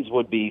Simmons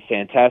would be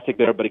fantastic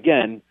there. But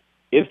again,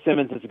 if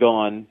Simmons is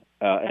gone,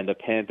 and the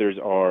Panthers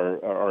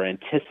are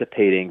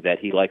anticipating that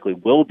he likely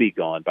will be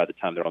gone by the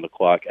time they're on the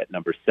clock at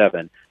number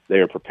 7, they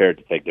are prepared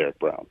to take Derek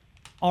Brown.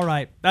 All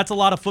right, that's a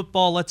lot of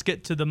football. Let's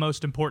get to the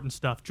most important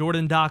stuff.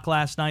 Jordan Doc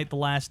last night, The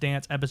Last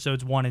Dance,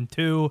 episodes 1 and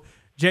 2.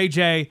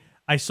 JJ,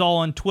 I saw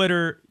on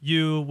Twitter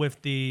you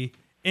with the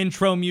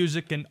intro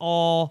music and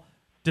all,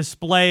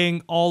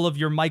 displaying all of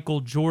your Michael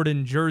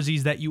Jordan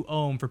jerseys that you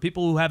own. For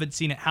people who haven't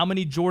seen it, how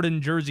many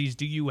Jordan jerseys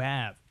do you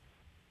have?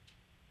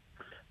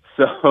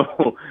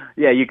 So,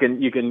 yeah, you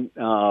can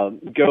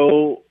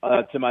go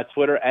to my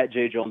Twitter at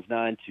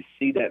JJones9 to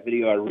see that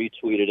video. I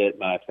retweeted it.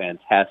 My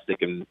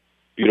fantastic and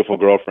beautiful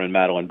girlfriend,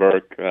 Madeline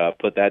Burke,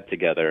 put that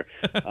together.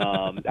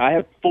 I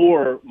have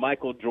 4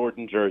 Michael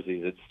Jordan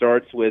jerseys. It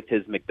starts with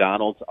his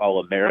McDonald's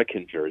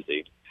All-American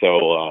jersey.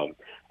 So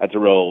that's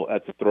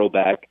a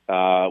throwback.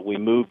 We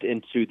moved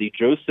into the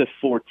Joseph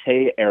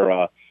Forte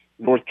era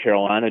North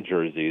Carolina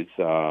jerseys,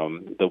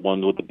 the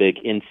one with the big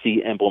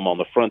NC emblem on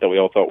the front that we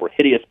all thought were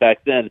hideous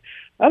back then.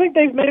 I think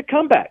they've made a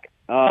comeback.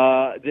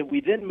 That we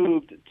then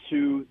moved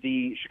to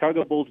the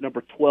Chicago Bulls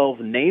number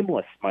 12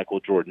 nameless Michael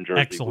Jordan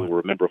jersey. Excellent.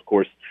 We'll remember, of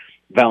course,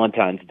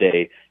 Valentine's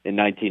Day in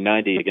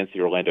 1990 against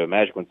the Orlando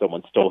Magic when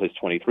someone stole his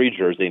 23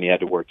 jersey and he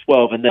had to wear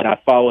 12. And then I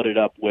followed it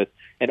up with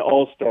an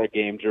All-Star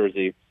Game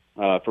jersey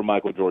for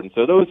Michael Jordan.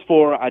 So those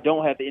 4, I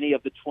don't have any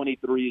of the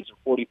 23s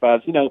or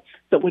 45s. You know,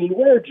 so when you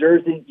wear a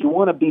jersey, you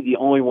want to be the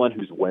only one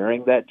who's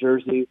wearing that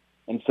jersey.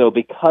 And so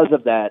because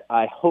of that,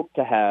 I hope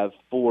to have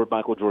 4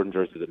 Michael Jordan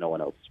jerseys that no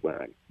one else is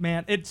wearing.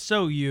 Man, it's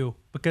so you,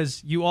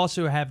 because you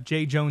also have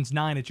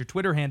JJones9 at your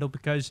Twitter handle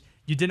because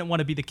you didn't want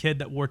to be the kid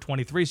that wore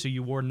 23, so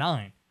you wore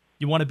 9.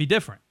 You want to be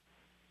different.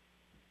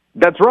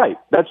 That's right.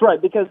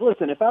 Because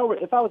listen, if I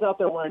was out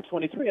there wearing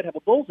 23, I'd have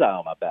a bullseye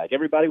on my back.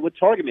 Everybody would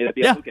target me. They'd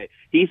be like, okay,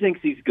 he thinks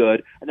he's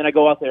good. And then I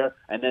go out there,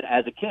 and then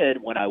as a kid,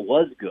 when I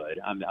was good,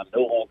 I'm no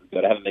longer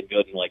good. I haven't been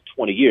good in like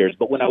 20 years.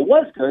 But when I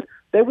was good,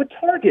 they would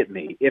target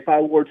me if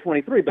I wore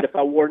 23. But if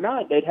I wore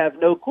 9, they'd have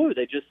no clue.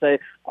 They'd just say,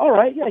 all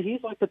right, yeah,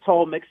 he's like the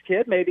tall mixed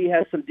kid. Maybe he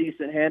has some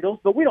decent handles,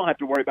 but we don't have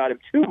to worry about him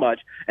too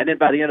much. And then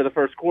by the end of the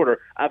first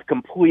quarter, I've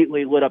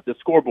completely lit up the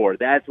scoreboard.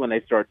 That's when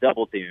they start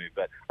double teaming.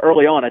 But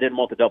early on, I didn't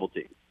want the double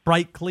team.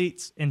 Bright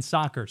cleats in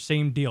soccer,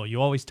 same deal.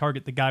 You always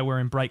target the guy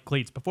wearing bright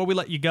cleats. Before we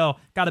let you go,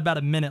 got about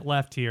a minute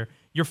left here.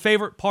 Your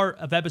favorite part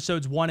of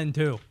episodes 1 and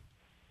 2?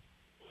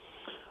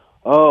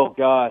 Oh,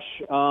 gosh.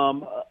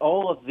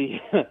 All of the,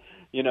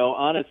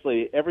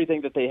 honestly,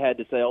 everything that they had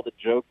to say, all the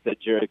jokes at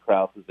Jerry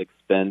Krause's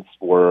expense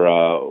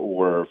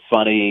were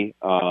funny.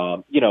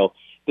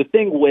 The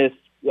thing with,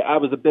 I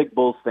was a big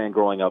Bulls fan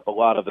growing up. A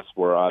lot of us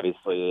were,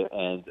 obviously.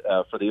 And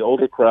for the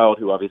older crowd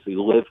who obviously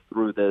lived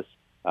through this,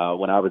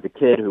 when I was a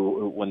kid,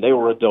 who when they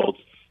were adults,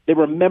 they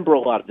remember a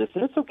lot of this.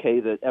 And it's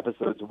okay that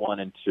episodes 1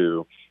 and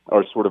 2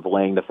 are sort of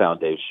laying the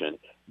foundation.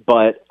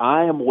 But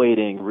I am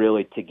waiting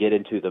really to get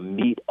into the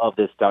meat of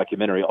this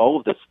documentary, all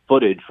of this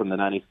footage from the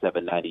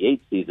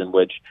 97-98 season,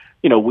 which,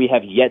 we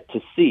have yet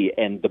to see.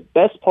 And the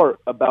best part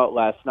about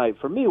last night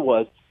for me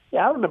was,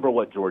 I remember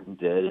what Jordan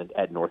did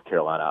at North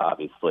Carolina,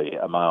 obviously,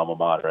 my alma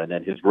mater, and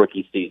then his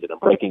rookie season and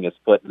breaking his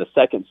foot in the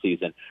second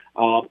season.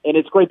 And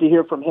it's great to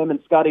hear from him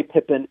and Scottie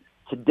Pippen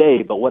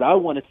today, but what I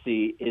want to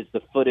see is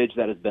the footage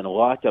that has been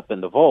locked up in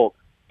the vault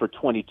for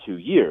 22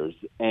 years.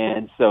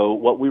 And so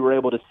what we were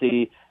able to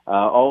see,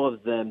 all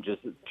of them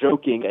just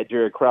joking at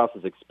Jerry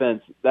Krause's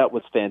expense, that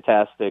was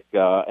fantastic.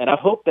 And I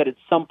hope that at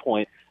some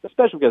point,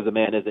 especially because the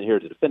man isn't here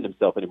to defend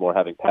himself anymore,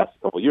 having passed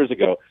a couple years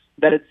ago,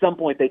 that at some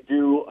point they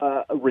do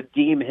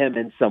redeem him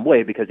in some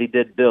way, because he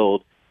did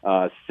build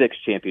 6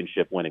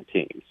 championship winning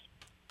teams.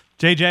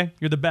 JJ,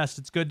 you're the best.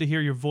 It's good to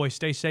hear your voice.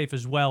 Stay safe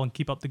as well and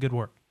keep up the good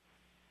work.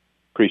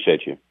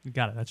 Appreciate you. You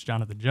got it. That's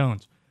Jonathon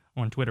Jones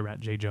on Twitter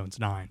at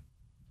JJones9.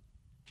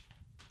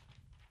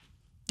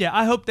 Yeah,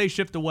 I hope they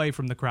shift away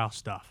from the Krause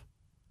stuff.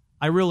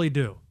 I really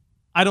do.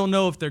 I don't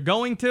know if they're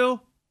going to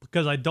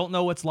because I don't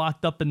know what's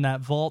locked up in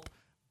that vault,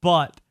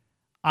 but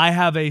I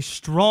have a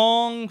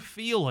strong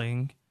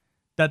feeling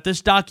that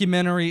this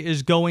documentary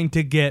is going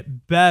to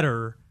get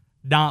better,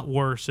 not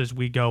worse, as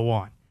we go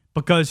on.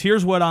 Because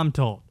here's what I'm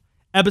told.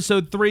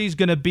 Episode 3 is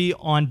going to be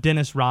on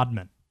Dennis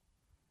Rodman.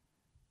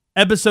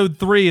 Episode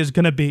 3 is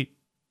going to be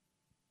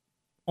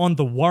on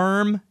the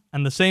Worm,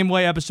 and the same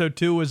way episode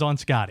 2 is on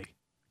Scotty.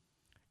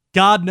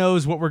 God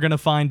knows what we're going to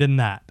find in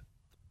that.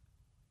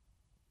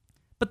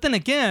 But then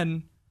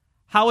again,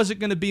 how is it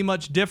going to be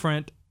much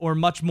different or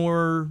much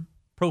more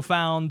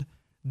profound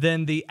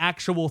than the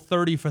actual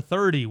 30 for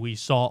 30 we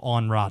saw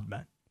on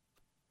Rodman?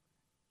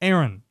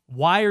 Aaron,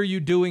 why are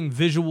you doing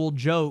visual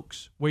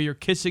jokes where you're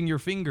kissing your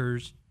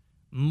fingers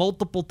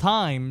multiple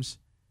times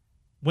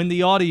when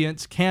the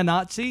audience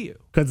cannot see you?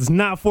 Because it's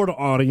not for the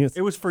audience.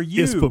 It was for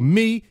you. It's for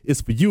me.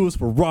 It's for you. It's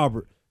for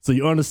Robert. So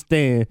you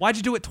understand. Why'd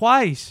you do it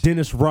twice?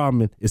 Dennis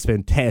Rodman is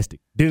fantastic.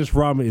 Dennis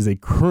Rodman is a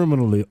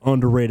criminally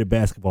underrated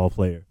basketball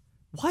player.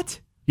 What?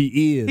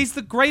 He is. He's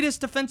the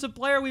greatest defensive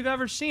player we've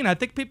ever seen. I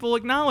think people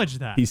acknowledge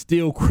that. He's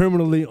still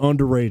criminally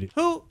underrated.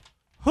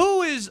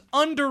 Who is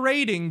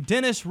underrating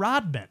Dennis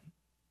Rodman?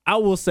 I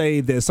will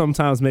say that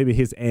sometimes maybe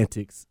his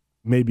antics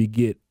maybe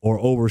get or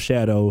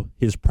overshadow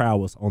his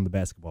prowess on the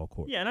basketball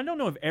court. Yeah, and I don't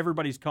know if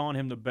everybody's calling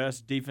him the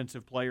best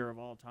defensive player of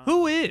all time.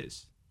 Who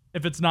is,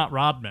 if it's not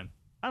Rodman?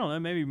 I don't know.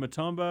 Maybe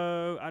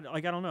Mutombo. I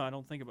don't know. I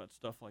don't think about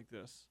stuff like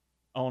this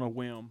on a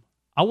whim.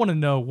 I want to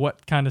know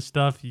what kind of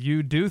stuff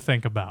you do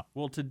think about.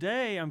 Well,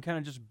 today I'm kind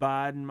of just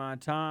biding my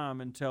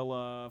time until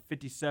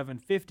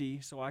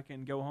 57:50 so I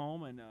can go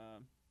home and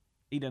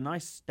eat a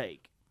nice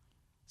steak.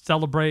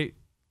 Celebrate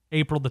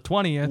April the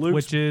 20th, Luke's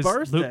which is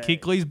birthday. Luke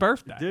Kuechly's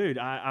birthday. Dude,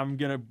 I'm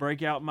going to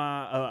break out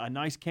my a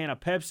nice can of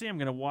Pepsi. I'm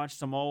going to watch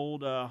some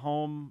old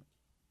home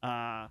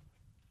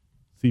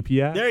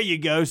CPI? There you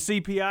go,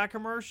 CPI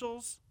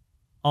commercials.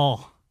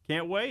 Oh.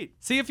 Can't wait.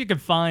 See if you can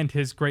find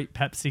his great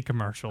Pepsi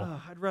commercial.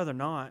 I'd rather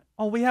not.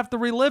 Oh, we have to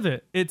relive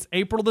it. It's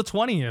April the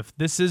 20th.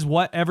 This is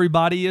what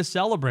everybody is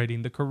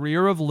celebrating, the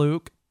career of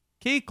Luke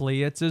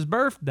Kuechly. It's his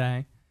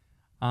birthday.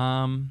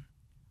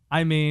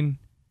 I mean,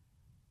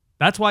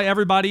 that's why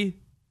everybody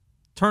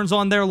turns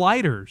on their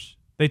lighters.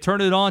 They turn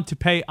it on to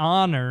pay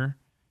honor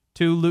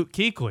to Luke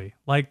Kuechly,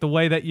 like the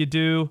way that you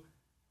do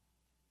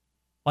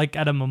like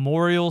at a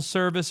memorial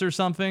service or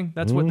something.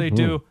 That's what they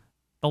do.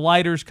 The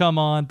lighters come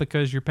on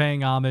because you're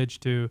paying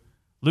homage to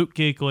Luke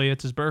Kuechly.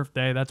 It's his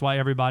birthday. That's why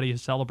everybody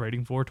is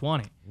celebrating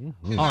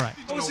 420. All right.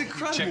 That was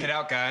incredible. Check it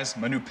out, guys.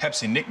 My new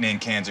Pepsi nickname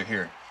cans are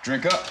here.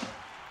 Drink up.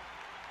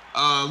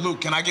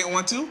 Luke, can I get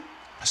one too?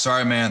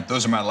 Sorry, man.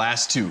 Those are my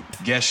last two.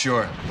 Guess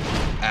your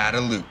Atta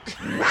Luke.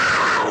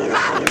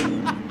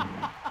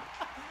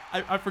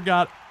 I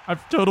forgot. I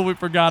totally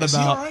forgot Is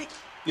about. he all right?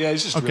 Yeah,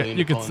 he's just okay, really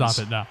you can puns. stop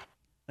it now.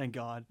 Thank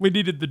God. We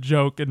needed the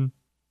joke, and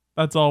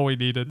that's all we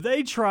needed.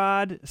 They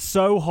tried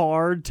so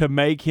hard to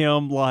make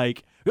him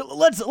like,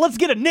 let's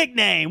get a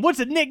nickname. What's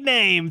a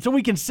nickname so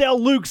we can sell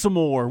Luke some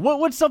more?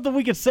 What's something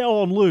we can sell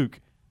on Luke?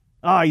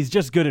 Oh, he's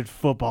just good at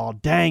football.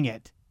 Dang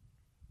it.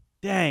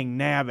 Dang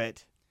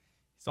nabbit.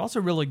 He's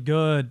also really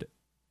good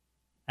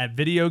at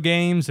video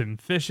games and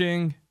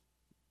fishing.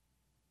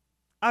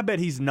 I bet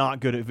he's not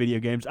good at video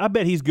games. I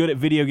bet he's good at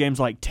video games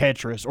like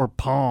Tetris or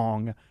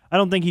Pong. I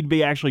don't think he'd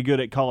be actually good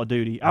at Call of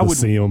Duty. The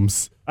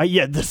Sims.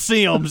 Yeah, The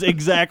Sims,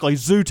 exactly.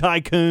 Zoo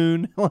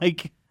Tycoon.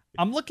 Like,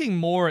 I'm looking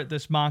more at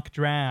this mock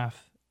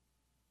draft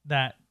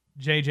that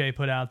JJ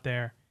put out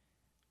there.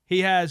 He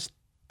has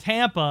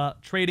Tampa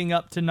trading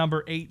up to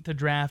number 8 to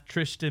draft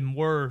Tristan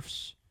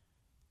Wirfs,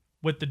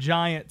 with the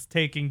Giants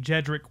taking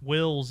Jedrick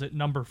Wills at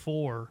number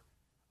 4.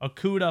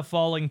 Okuda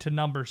falling to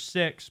number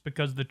 6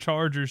 because the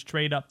Chargers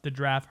trade up to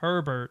draft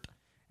Herbert.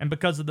 And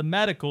because of the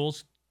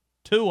medicals,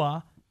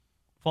 Tua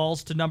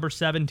falls to number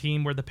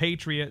 17, where the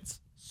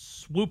Patriots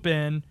swoop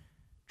in,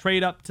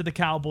 trade up to the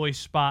Cowboys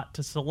spot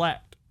to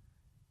select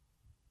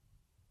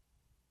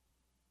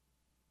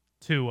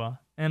Tua.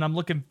 And I'm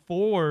looking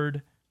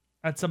forward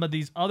at some of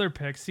these other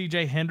picks.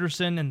 C.J.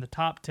 Henderson in the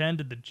top 10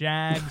 to the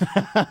Jags.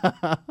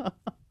 What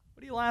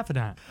are you laughing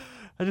at?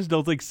 I just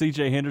don't think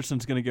C.J.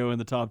 Henderson's going to go in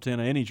the top 10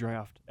 of any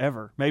draft,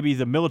 ever. Maybe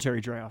the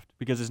military draft,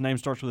 because his name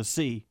starts with a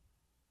C.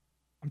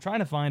 I'm trying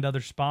to find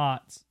other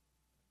spots.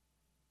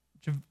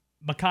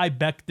 Mekhi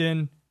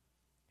Becton,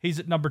 he's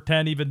at number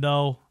 10, even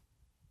though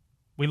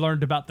we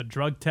learned about the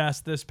drug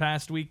test this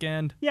past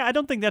weekend. Yeah, I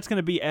don't think that's going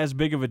to be as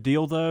big of a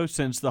deal, though,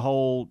 since the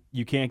whole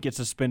you can't get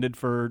suspended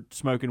for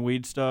smoking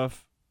weed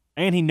stuff.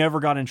 And he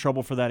never got in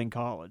trouble for that in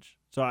college.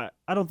 So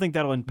I don't think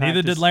that'll impact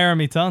Neither did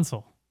Laramie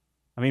Tunsil.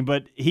 I mean,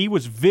 but he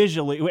was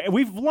visually...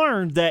 We've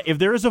learned that if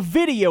there is a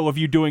video of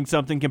you doing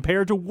something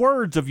compared to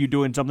words of you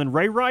doing something,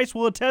 Ray Rice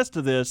will attest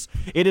to this,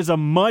 it is a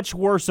much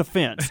worse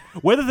offense.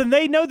 Whether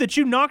they know that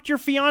you knocked your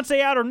fiance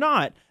out or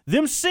not,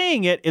 Them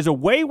seeing it is a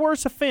way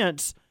worse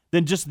offense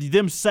than just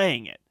them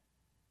saying it.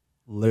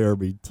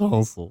 Larry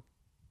Tunsil.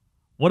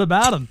 What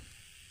about him?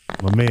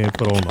 My man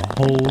put on a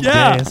whole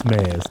gas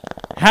mask.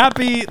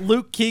 Happy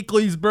Luke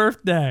Kuechly's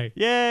birthday.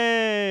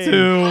 Yay!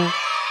 To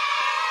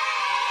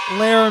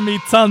Laramie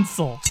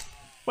Tunsil.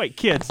 Wait,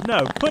 kids,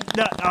 no. Put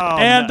that. Oh,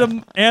 and no.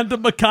 to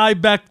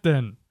Mekhi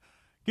Becton.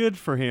 Good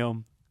for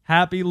him.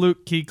 Happy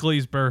Luke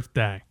Kuechly's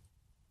birthday.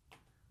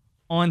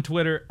 On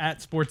Twitter, at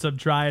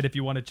SportsUpTriad, if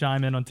you want to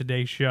chime in on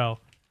today's show.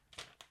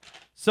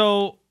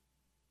 So,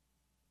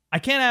 I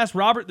can't ask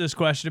Robert this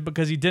question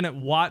because he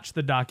didn't watch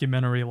the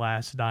documentary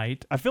last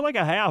night. I feel like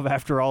I have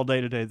after all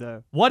day today,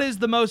 though. What is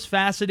the most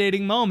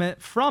fascinating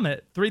moment from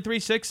it?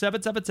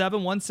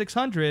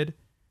 336-777-1600.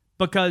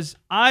 Because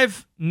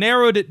I've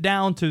narrowed it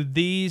down to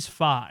these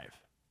 5.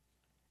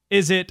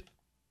 Is it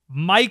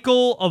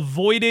Michael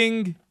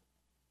avoiding,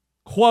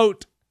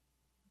 quote,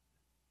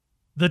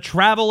 the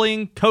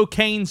traveling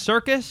cocaine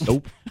circus?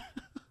 Nope.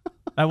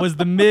 That was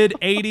the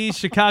mid-'80s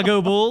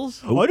Chicago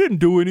Bulls. Oh, I didn't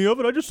do any of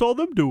it. I just saw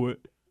them do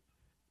it.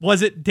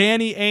 Was it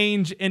Danny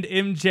Ainge and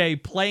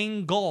MJ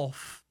playing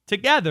golf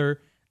together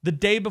the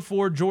day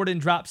before Jordan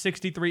dropped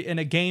 63 in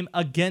a game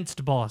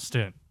against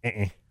Boston?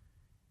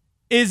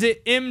 Is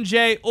it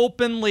MJ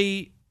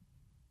openly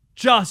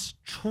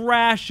just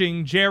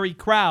trashing Jerry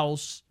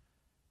Krause,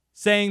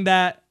 saying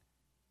that,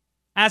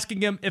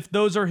 asking him if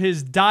those are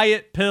his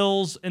diet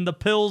pills and the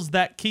pills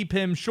that keep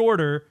him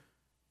shorter,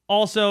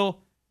 also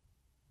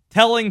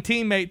telling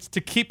teammates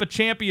to keep a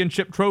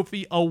championship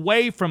trophy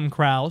away from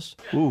Krause?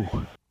 Ooh.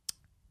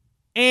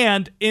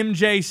 And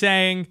MJ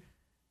saying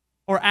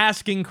or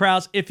asking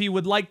Krause if he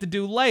would like to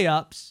do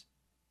layups,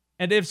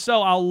 and if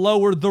so, I'll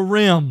lower the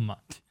rim.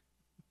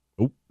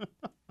 Oop.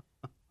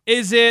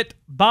 Is it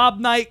Bob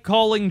Knight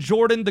calling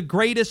Jordan the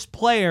greatest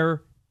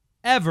player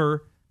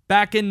ever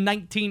back in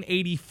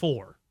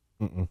 1984?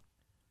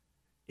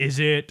 Is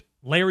it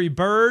Larry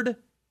Bird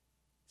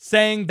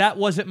saying that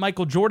wasn't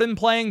Michael Jordan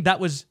playing, that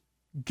was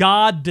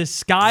God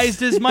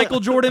disguised as Michael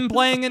Jordan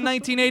playing in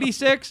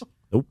 1986?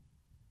 Nope.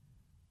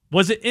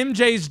 Was it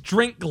MJ's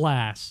drink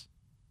glass?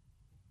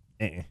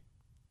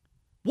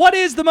 What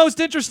is the most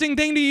interesting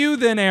thing to you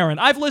then, Aaron?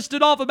 I've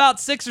listed off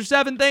about 6 or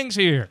 7 things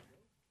here.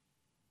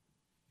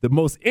 The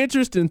most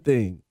interesting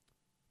thing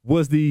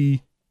was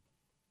the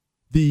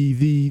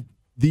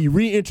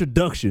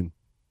reintroduction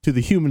to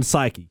the human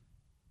psyche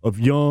of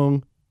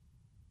young,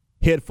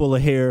 head full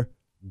of hair,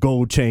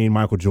 gold chain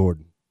Michael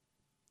Jordan.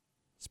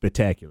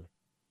 Spectacular.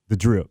 The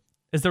drip.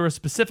 Is there a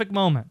specific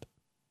moment?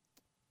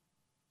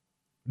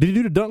 Did he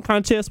do the dunk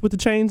contest with the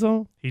chains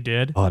on? He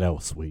did. Oh, that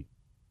was sweet.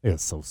 It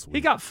was so sweet.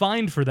 He got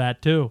fined for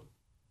that, too.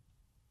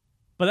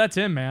 But that's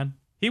him, man.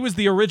 He was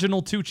the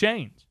original 2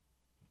 Chainz.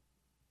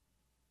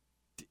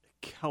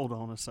 Hold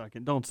on a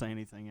second. Don't say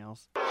anything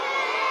else.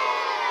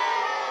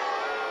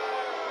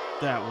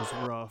 That was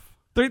rough.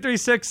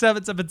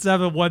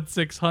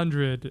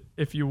 336-777-1600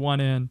 if you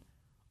want in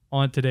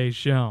on today's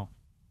show.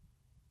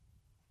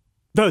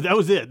 No, that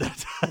was it.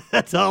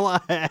 That's all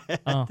I had.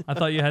 Oh, I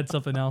thought you had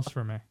something else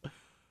for me.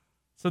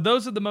 So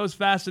those are the most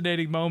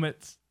fascinating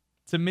moments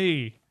to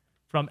me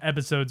from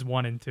episodes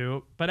 1 and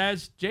 2. But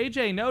as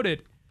JJ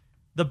noted,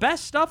 the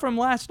best stuff from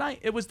last night,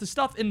 it was the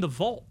stuff in the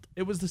vault.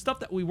 It was the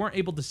stuff that we weren't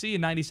able to see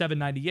in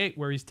 97-98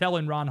 where he's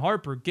telling Ron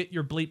Harper, get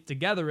your bleep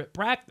together at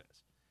practice.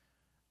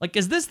 Like,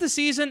 is this the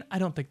season? I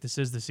don't think this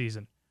is the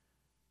season.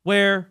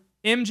 Where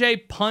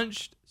MJ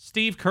punched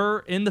Steve Kerr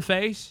in the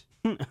face.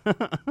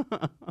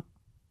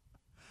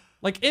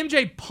 Like,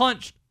 MJ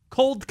punched,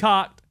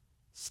 cold-cocked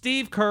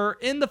Steve Kerr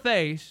in the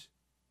face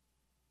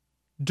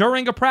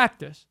during a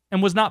practice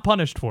and was not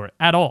punished for it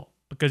at all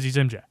because he's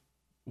MJ.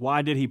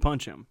 Why did he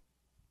punch him?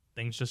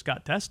 Things just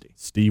got testy.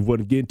 Steve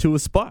wouldn't get into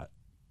his spot.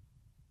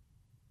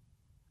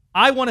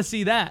 I want to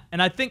see that,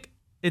 and I think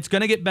it's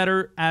going to get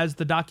better as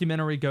the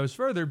documentary goes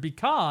further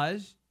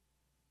because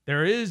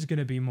there is going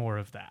to be more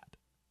of that.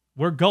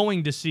 We're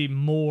going to see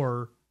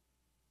more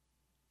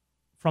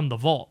from the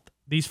vault.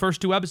 These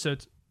first 2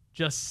 episodes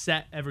just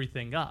set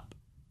everything up.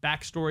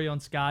 Backstory on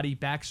Scottie,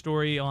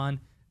 backstory on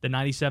the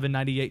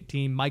 97-98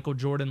 team, Michael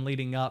Jordan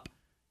leading up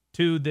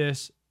to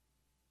this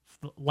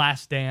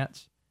last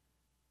dance.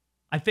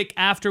 I think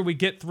after we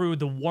get through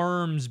the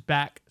Worms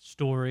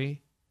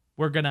backstory,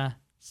 we're going to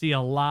see a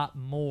lot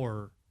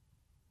more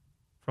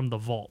from the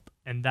vault,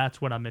 and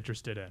that's what I'm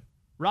interested in.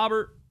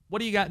 Robert, what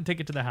do you got in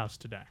Ticket to the House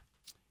today?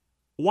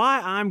 Why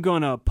I'm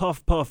going to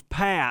puff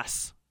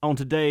pass on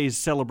today's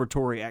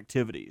celebratory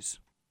activities.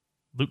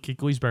 Luke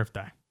Kuechly's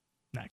birthday.